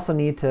we also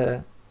need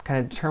to kind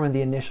of determine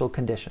the initial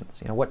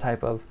conditions. What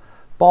type of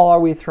ball are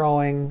we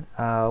throwing?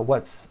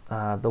 What's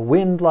the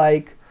wind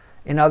like?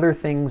 In other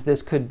things,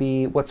 this could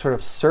be what sort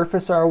of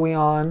surface are we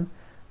on?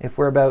 If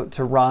we're about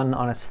to run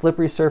on a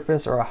slippery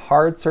surface or a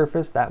hard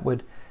surface, that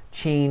would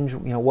change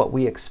what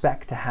we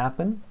expect to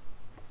happen.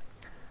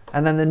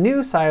 And then the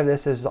new side of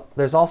this is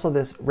there's also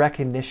this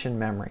recognition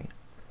memory.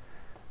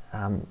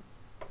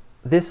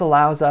 This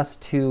allows us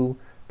to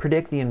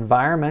predict the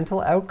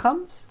environmental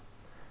outcomes.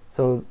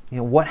 So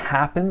what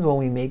happens when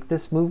we make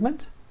this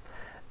movement?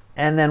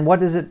 And then what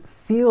does it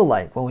feel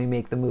like when we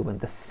make the movement,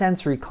 the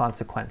sensory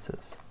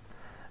consequences?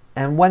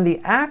 And when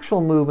the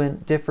actual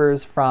movement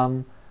differs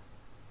from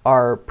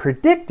our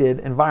predicted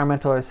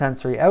environmental or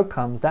sensory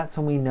outcomes, that's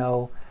when we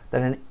know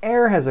that an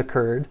error has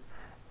occurred,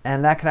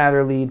 and that can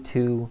either lead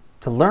to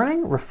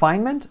learning,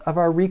 refinement of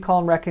our recall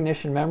and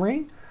recognition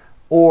memory,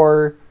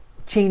 or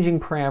changing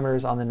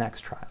parameters on the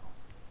next trial.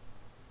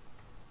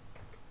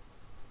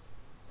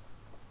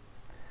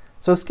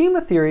 So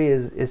schema theory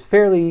is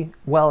fairly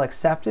well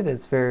accepted.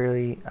 It's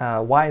fairly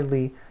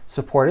widely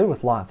supported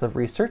with lots of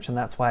research, and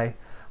that's why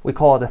we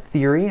call it a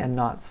theory and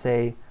not,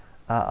 say,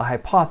 a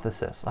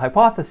hypothesis. A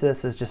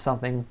hypothesis is just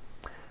something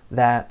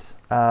that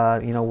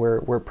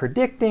we're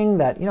predicting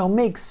that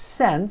makes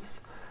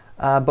sense,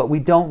 but we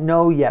don't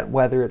know yet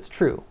whether it's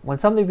true. When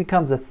something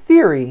becomes a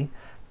theory,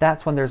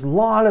 that's when there's a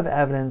lot of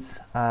evidence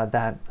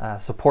that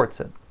supports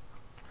it.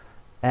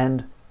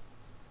 And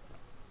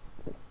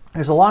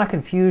there's a lot of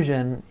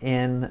confusion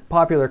in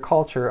popular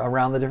culture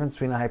around the difference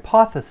between a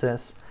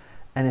hypothesis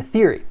and a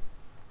theory.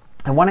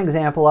 And one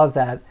example of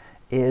that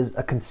is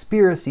a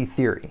conspiracy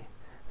theory.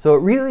 So it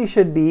really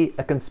should be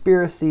a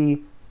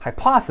conspiracy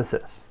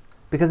hypothesis,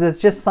 because it's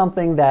just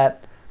something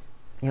that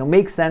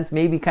makes sense,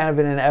 maybe kind of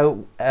in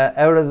an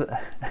out of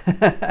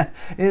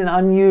in an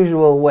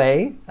unusual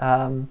way.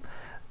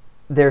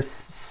 There's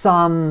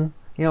some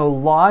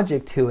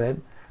logic to it,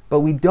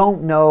 but we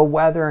don't know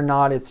whether or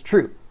not it's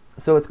true.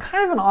 So it's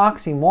kind of an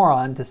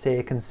oxymoron to say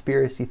a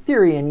conspiracy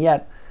theory, and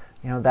yet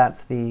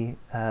that's the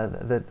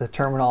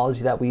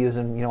terminology that we use,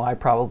 and I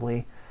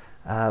probably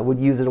would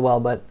use it well.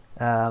 But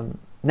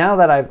now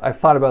that I've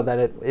thought about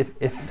that,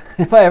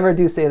 if I ever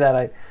do say that,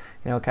 it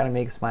kind of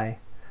makes my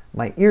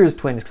ears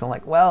twinge, because I'm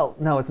like, well,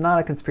 no, it's not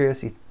a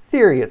conspiracy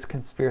theory, it's a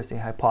conspiracy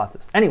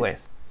hypothesis.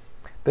 Anyways,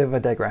 bit of a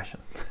digression.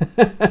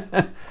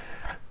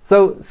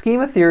 So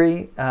schema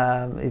theory,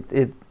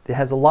 it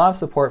has a lot of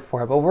support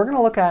for it, but we're going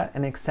to look at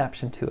an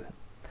exception to it.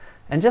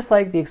 And just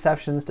like the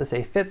exceptions to,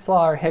 say, Fitts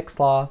law or Hicks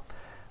law,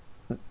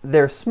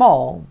 they're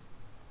small.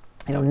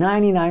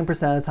 99% of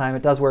the time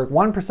it does work.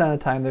 1% of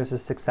the time there's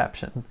this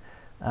exception.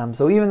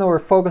 So even though we're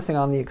focusing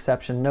on the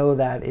exception, know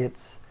that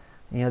it's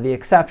the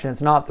exception,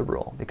 it's not the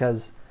rule,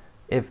 because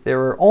if there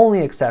were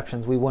only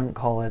exceptions, we wouldn't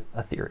call it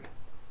a theory.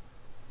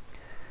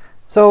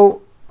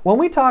 So when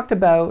we talked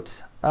about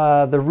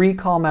the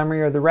recall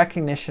memory or the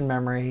recognition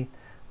memory,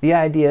 the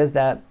idea is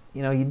that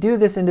you do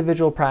this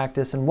individual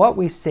practice, and what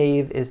we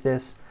save is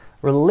this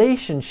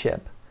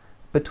relationship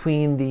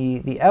between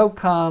the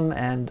outcome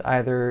and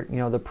either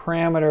the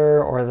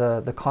parameter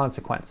or the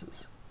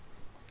consequences.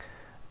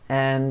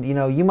 And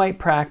you might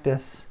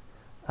practice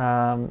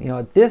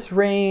at this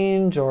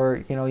range,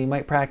 or you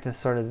might practice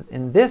sort of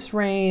in this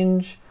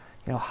range,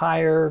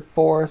 higher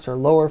force or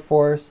lower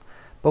force.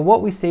 But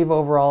what we save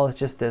overall is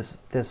just this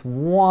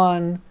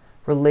one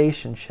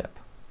relationship.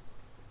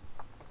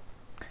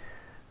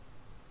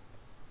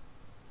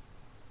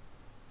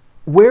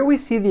 Where we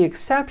see the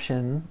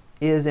exception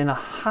is in a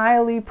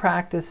highly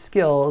practiced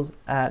skills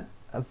at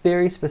a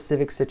very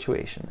specific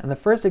situation. And the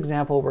first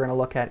example we're going to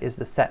look at is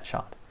the set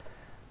shot.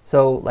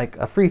 So like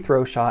a free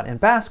throw shot in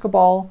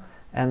basketball,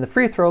 and the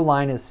free throw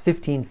line is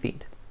 15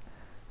 feet.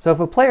 So if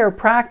a player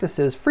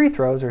practices free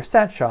throws or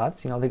set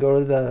shots, they go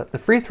to the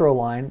free throw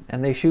line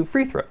and they shoot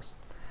free throws.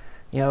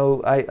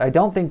 I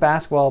don't think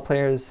basketball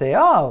players say,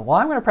 oh, well,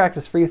 I'm going to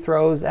practice free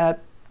throws at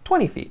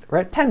 20 feet or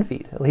at 10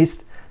 feet. At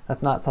least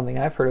that's not something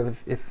I've heard of.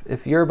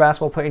 If you're a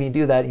basketball player and you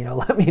do that,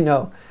 let me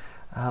know.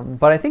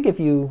 But I think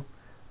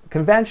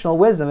conventional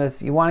wisdom,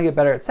 if you want to get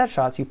better at set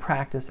shots, you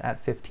practice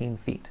at 15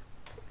 feet.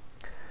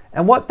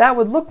 And what that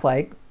would look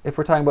like, if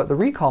we're talking about the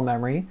recall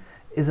memory,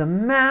 is a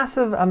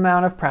massive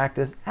amount of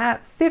practice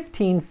at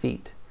 15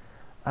 feet.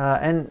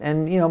 And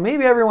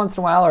maybe every once in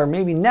a while, or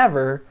maybe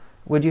never,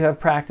 would you have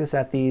practice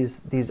at these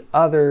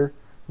other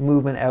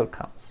movement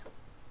outcomes.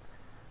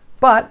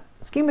 But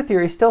schema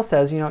theory still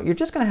says, you're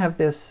just going to have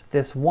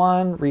this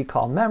one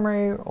recall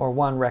memory or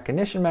one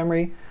recognition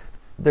memory.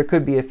 There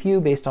could be a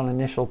few based on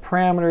initial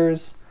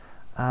parameters,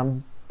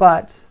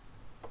 but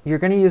you're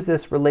going to use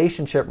this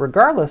relationship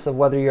regardless of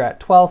whether you're at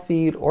 12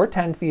 feet or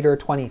 10 feet or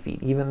 20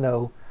 feet, even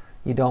though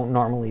you don't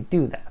normally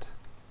do that.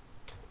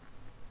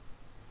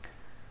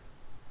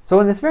 So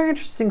in this very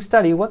interesting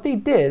study, what they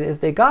did is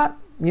they got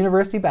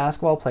university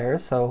basketball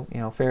players, so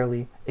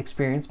fairly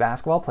experienced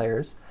basketball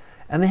players,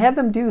 and they had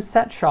them do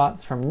set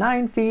shots from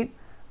 9 feet.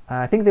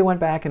 I think they went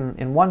back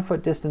in 1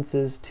 foot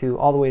distances to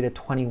all the way to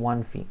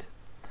 21 feet.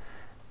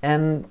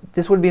 And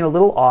this would be a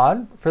little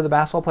odd for the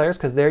basketball players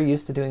because they're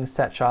used to doing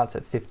set shots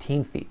at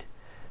 15 feet.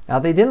 Now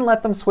they didn't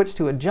let them switch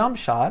to a jump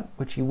shot,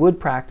 which you would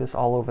practice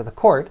all over the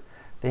court.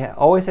 They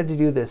always had to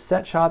do this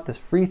set shot, this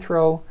free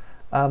throw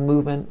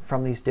movement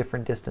from these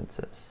different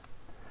distances.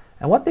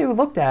 And what they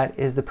looked at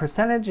is the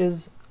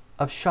percentages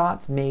of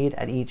shots made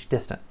at each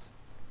distance.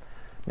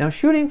 Now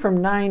shooting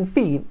from 9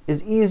 feet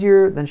is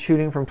easier than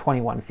shooting from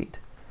 21 feet.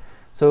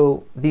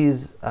 So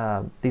these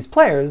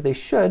players, they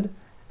should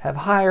have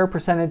higher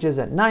percentages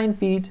at 9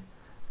 feet,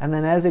 and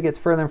then as it gets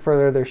further and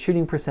further, their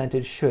shooting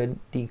percentage should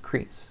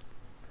decrease.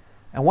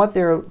 And what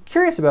they're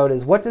curious about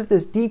is, what does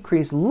this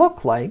decrease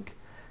look like,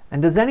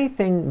 and does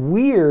anything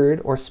weird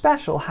or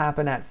special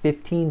happen at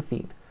 15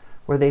 feet,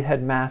 where they've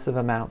had massive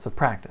amounts of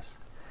practice?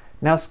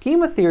 Now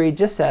schema theory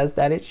just says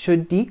that it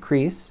should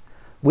decrease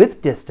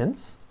with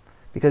distance,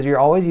 because you're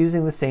always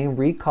using the same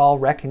recall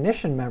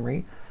recognition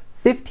memory.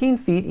 15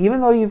 feet,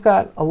 even though you've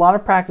got a lot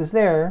of practice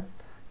there,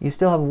 you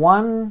still have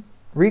one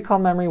recall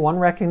memory, one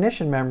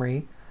recognition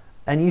memory,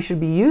 and you should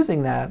be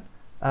using that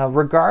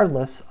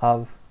regardless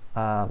of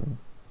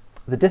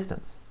the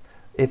distance.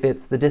 If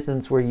it's the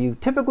distance where you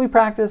typically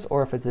practice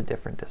or if it's a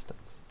different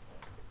distance.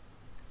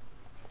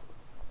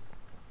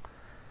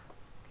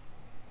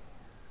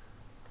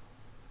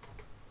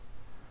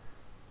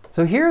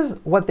 So here's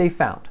what they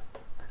found.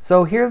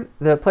 So here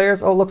the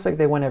players, it looks like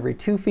they went every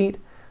 2 feet.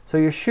 So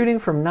you're shooting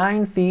from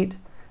 9 feet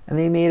and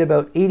they made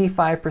about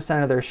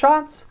 85% of their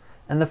shots.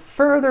 And the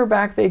further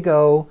back they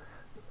go,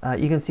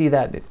 you can see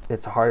that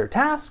it's a harder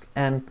task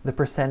and the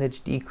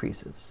percentage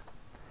decreases.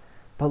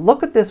 But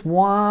look at this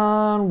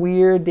one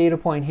weird data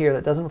point here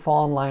that doesn't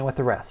fall in line with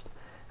the rest.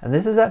 And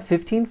this is at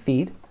 15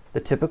 feet,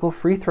 the typical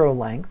free throw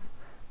length.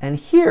 And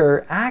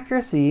here,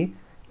 accuracy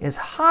is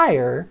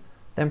higher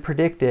than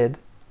predicted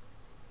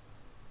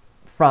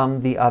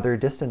from the other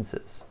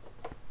distances.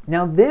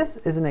 Now this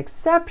is an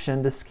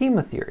exception to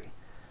schema theory.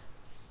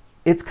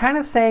 It's kind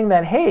of saying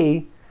that,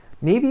 hey,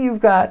 maybe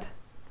you've got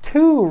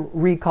 2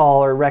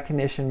 recall or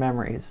recognition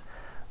memories.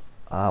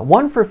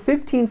 One for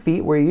 15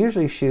 feet where you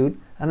usually shoot,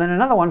 and then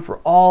another one for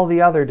all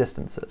the other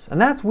distances. And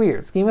that's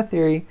weird. Schema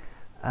theory,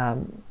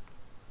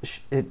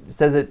 it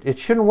says it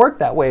shouldn't work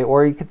that way,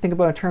 or you could think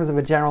about it in terms of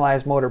a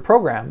generalized motor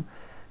program.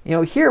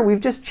 Here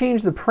we've just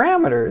changed the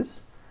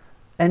parameters,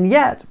 and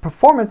yet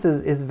performance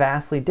is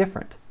vastly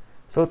different.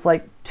 So it's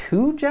like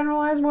 2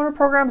 generalized motor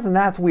programs, and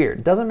that's weird.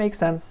 It doesn't make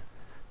sense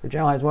for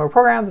generalized motor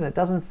programs, and it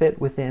doesn't fit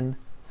within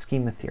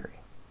schema theory.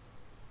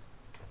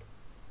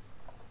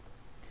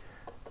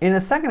 In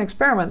a second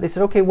experiment, they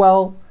said, okay,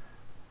 well,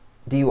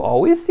 do you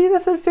always see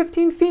this at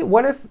 15 feet?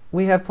 What if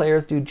we have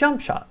players do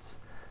jump shots?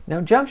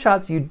 Now, jump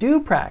shots you do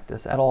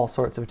practice at all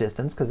sorts of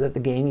distance, because at the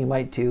game you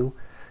might do,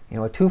 a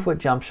 2-foot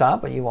jump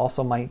shot, but you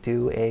also might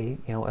do a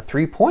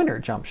 3-pointer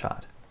jump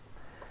shot.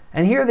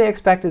 And here they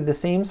expected the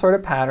same sort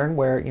of pattern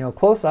where,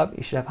 close up,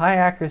 you should have high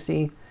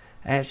accuracy,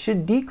 and it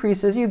should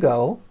decrease as you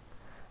go.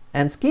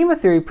 And schema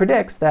theory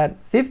predicts that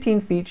 15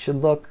 feet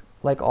should look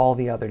like all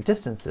the other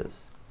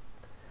distances.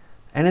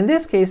 And in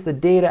this case, the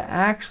data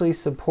actually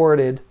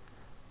supported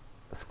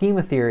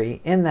schema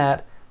theory in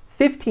that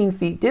 15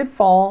 feet did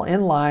fall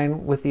in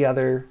line with the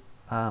other,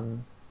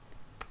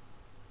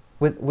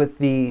 with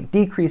the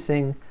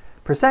decreasing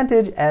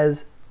percentage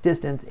as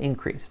distance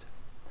increased.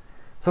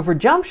 So for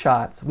jump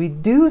shots, we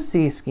do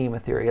see schema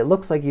theory. It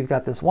looks like you've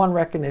got this one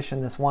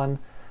recognition, this one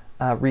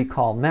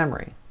recall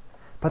memory.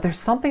 But there's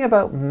something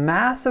about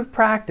massive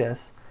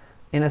practice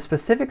in a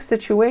specific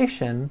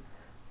situation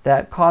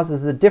that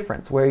causes a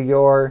difference where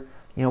you're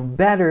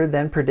better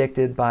than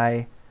predicted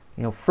by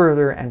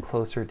further and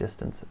closer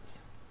distances.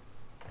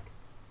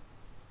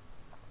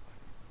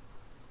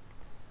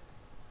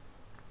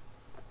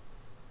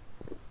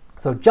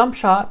 So jump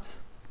shots,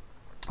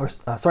 or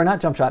sorry, not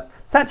jump shots,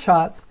 set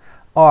shots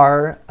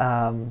are,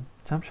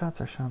 jump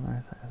shots are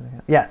shown,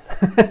 yes,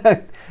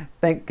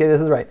 this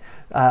is right.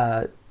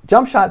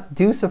 Jump shots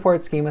do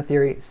support schema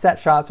theory, set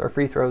shots or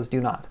free throws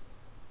do not.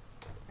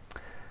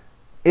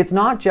 It's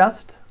not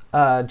just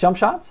jump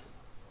shots,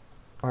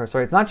 or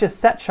sorry, it's not just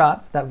set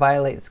shots that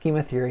violate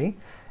schema theory.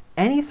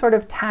 Any sort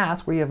of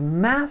task where you have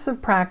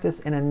massive practice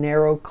in a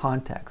narrow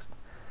context.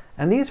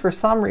 And these, for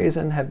some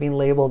reason, have been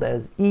labeled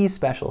as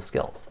special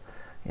skills.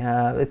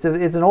 It's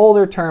an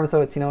older term,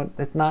 so it's,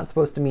 it's not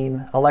supposed to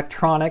mean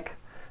electronic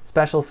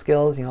special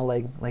skills,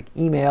 like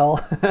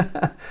email.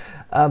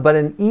 But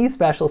an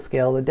special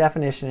skill, the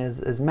definition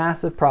is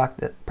massive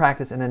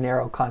practice in a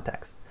narrow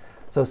context.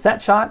 So set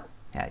shot,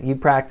 yeah, you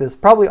practice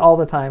probably all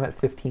the time at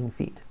 15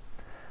 feet.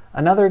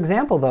 Another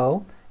example,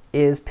 though,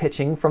 is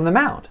pitching from the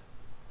mound.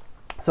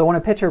 So when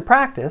a pitcher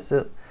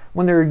practices,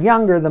 when they're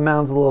younger, the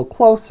mound's a little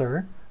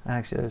closer.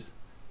 Actually, there's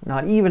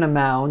not even a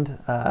mound,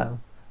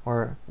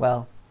 or,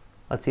 well,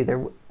 let's see, I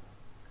don't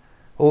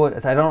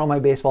know my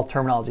baseball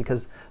terminology,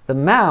 because the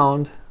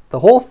mound, the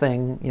whole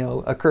thing,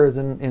 occurs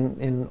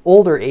in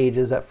older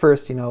ages. At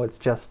first, it's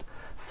just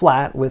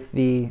flat with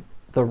the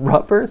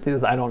rubber. See,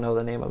 I don't know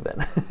the name of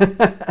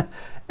it.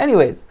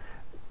 Anyways,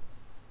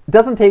 it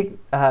doesn't take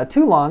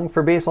too long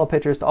for baseball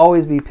pitchers to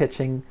always be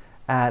pitching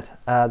at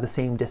the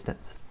same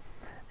distance.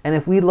 And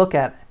if we look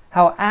at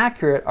how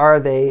accurate are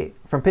they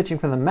from pitching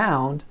from the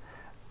mound,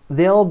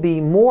 they'll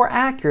be more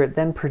accurate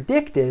than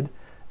predicted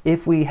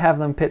if we have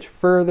them pitch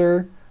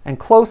further and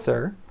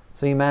closer.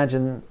 So you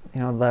imagine,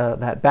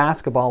 that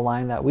basketball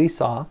line that we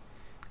saw,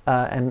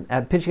 and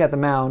at pitching at the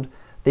mound,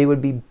 they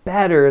would be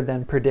better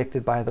than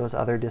predicted by those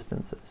other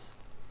distances.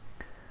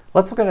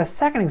 Let's look at a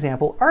second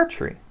example,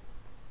 archery.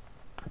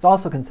 It's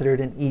also considered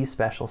an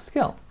special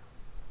skill.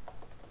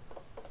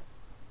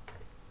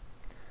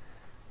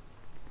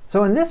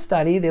 So in this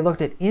study, they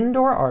looked at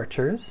indoor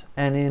archers,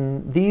 and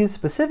in these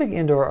specific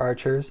indoor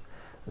archers,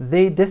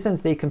 the distance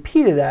they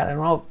competed at, I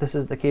don't know if this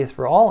is the case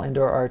for all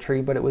indoor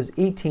archery, but it was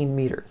 18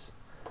 meters.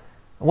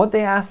 And what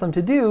they asked them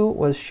to do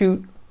was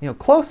shoot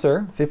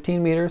closer,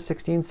 15 meters,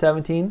 16,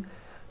 17,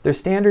 their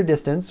standard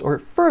distance, or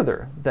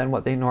further than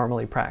what they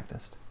normally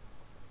practiced.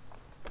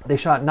 They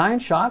shot 9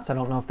 shots, I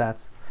don't know if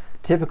that's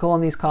typical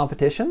in these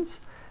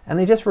competitions, and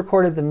they just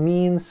recorded the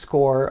mean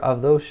score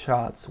of those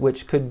shots,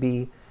 which could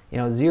be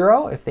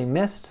 0 if they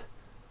missed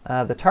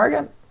the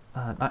target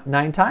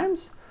 9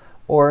 times,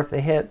 or if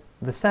they hit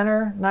the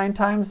center 9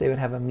 times, they would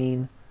have a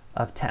mean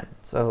of 10.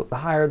 So the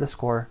higher the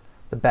score,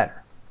 the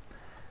better.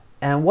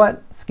 And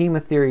what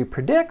schema theory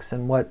predicts,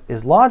 and what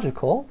is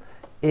logical,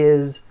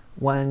 is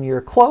when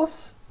you're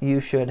close, you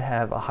should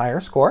have a higher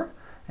score,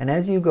 and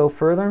as you go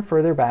further and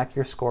further back,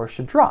 your score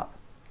should drop.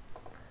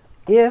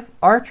 If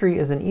archery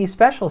is an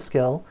special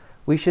skill,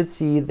 we should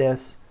see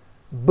this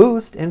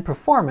boost in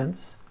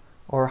performance,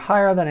 or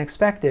higher than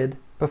expected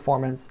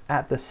performance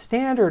at the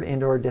standard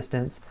indoor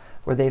distance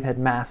where they've had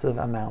massive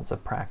amounts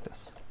of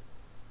practice.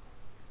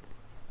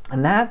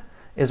 And that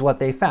is what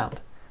they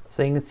found.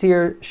 So you can see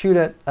here, shoot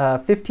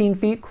at 15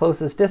 feet,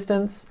 closest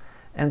distance,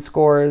 and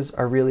scores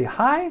are really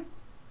high.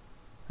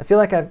 I feel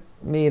like I've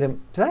made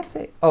them, did I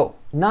say? Oh,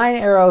 9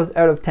 arrows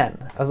out of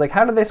 10. I was like,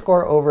 how did they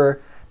score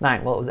over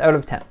 9? Well, it was out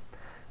of 10.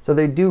 So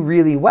they do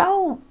really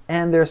well,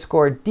 and their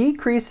score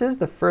decreases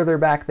the further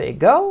back they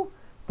go.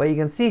 But you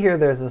can see here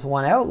there's this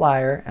one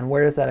outlier, and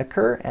where does that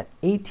occur? At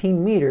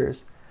 18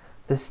 meters,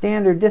 the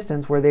standard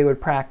distance where they would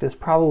practice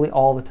probably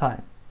all the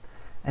time.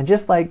 And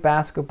just like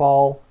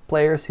basketball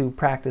players who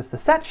practice the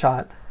set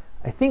shot,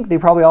 I think they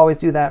probably always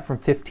do that from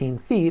 15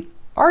 feet.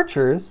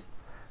 Archers,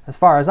 as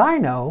far as I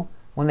know,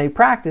 when they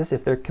practice,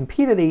 if they're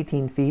compete at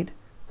 18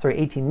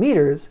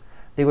 meters,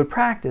 they would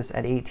practice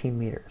at 18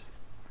 meters.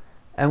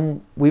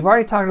 And we've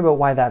already talked about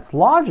why that's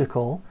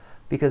logical,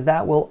 because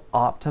that will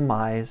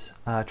optimize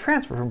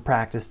transfer from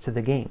practice to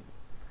the game.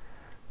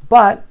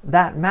 But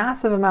that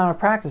massive amount of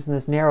practice in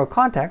this narrow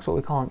context, what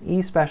we call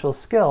an special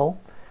skill,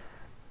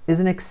 is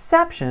an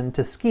exception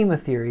to schema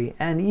theory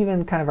and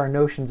even kind of our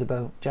notions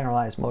about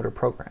generalized motor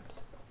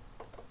programs.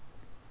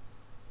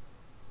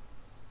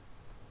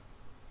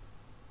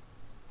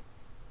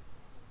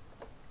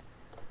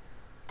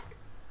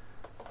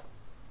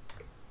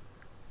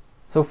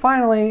 So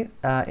finally,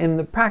 in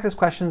the practice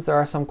questions, there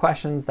are some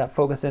questions that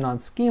focus in on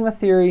schema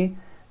theory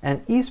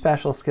and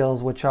special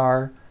skills, which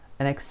are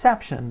an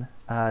exception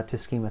to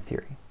schema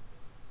theory.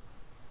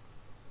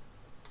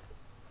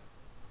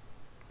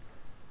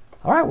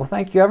 All right, well,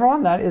 thank you,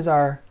 everyone. That is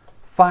our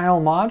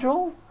final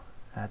module.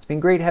 It's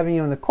been great having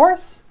you in the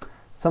course.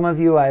 Some of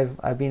you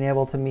I've been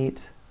able to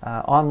meet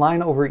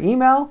online over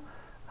email.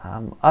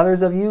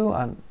 Others of you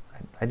I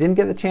didn't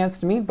get the chance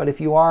to meet, but if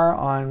you are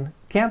on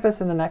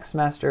campus in the next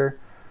semester,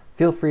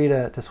 feel free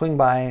to swing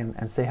by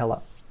and say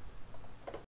hello.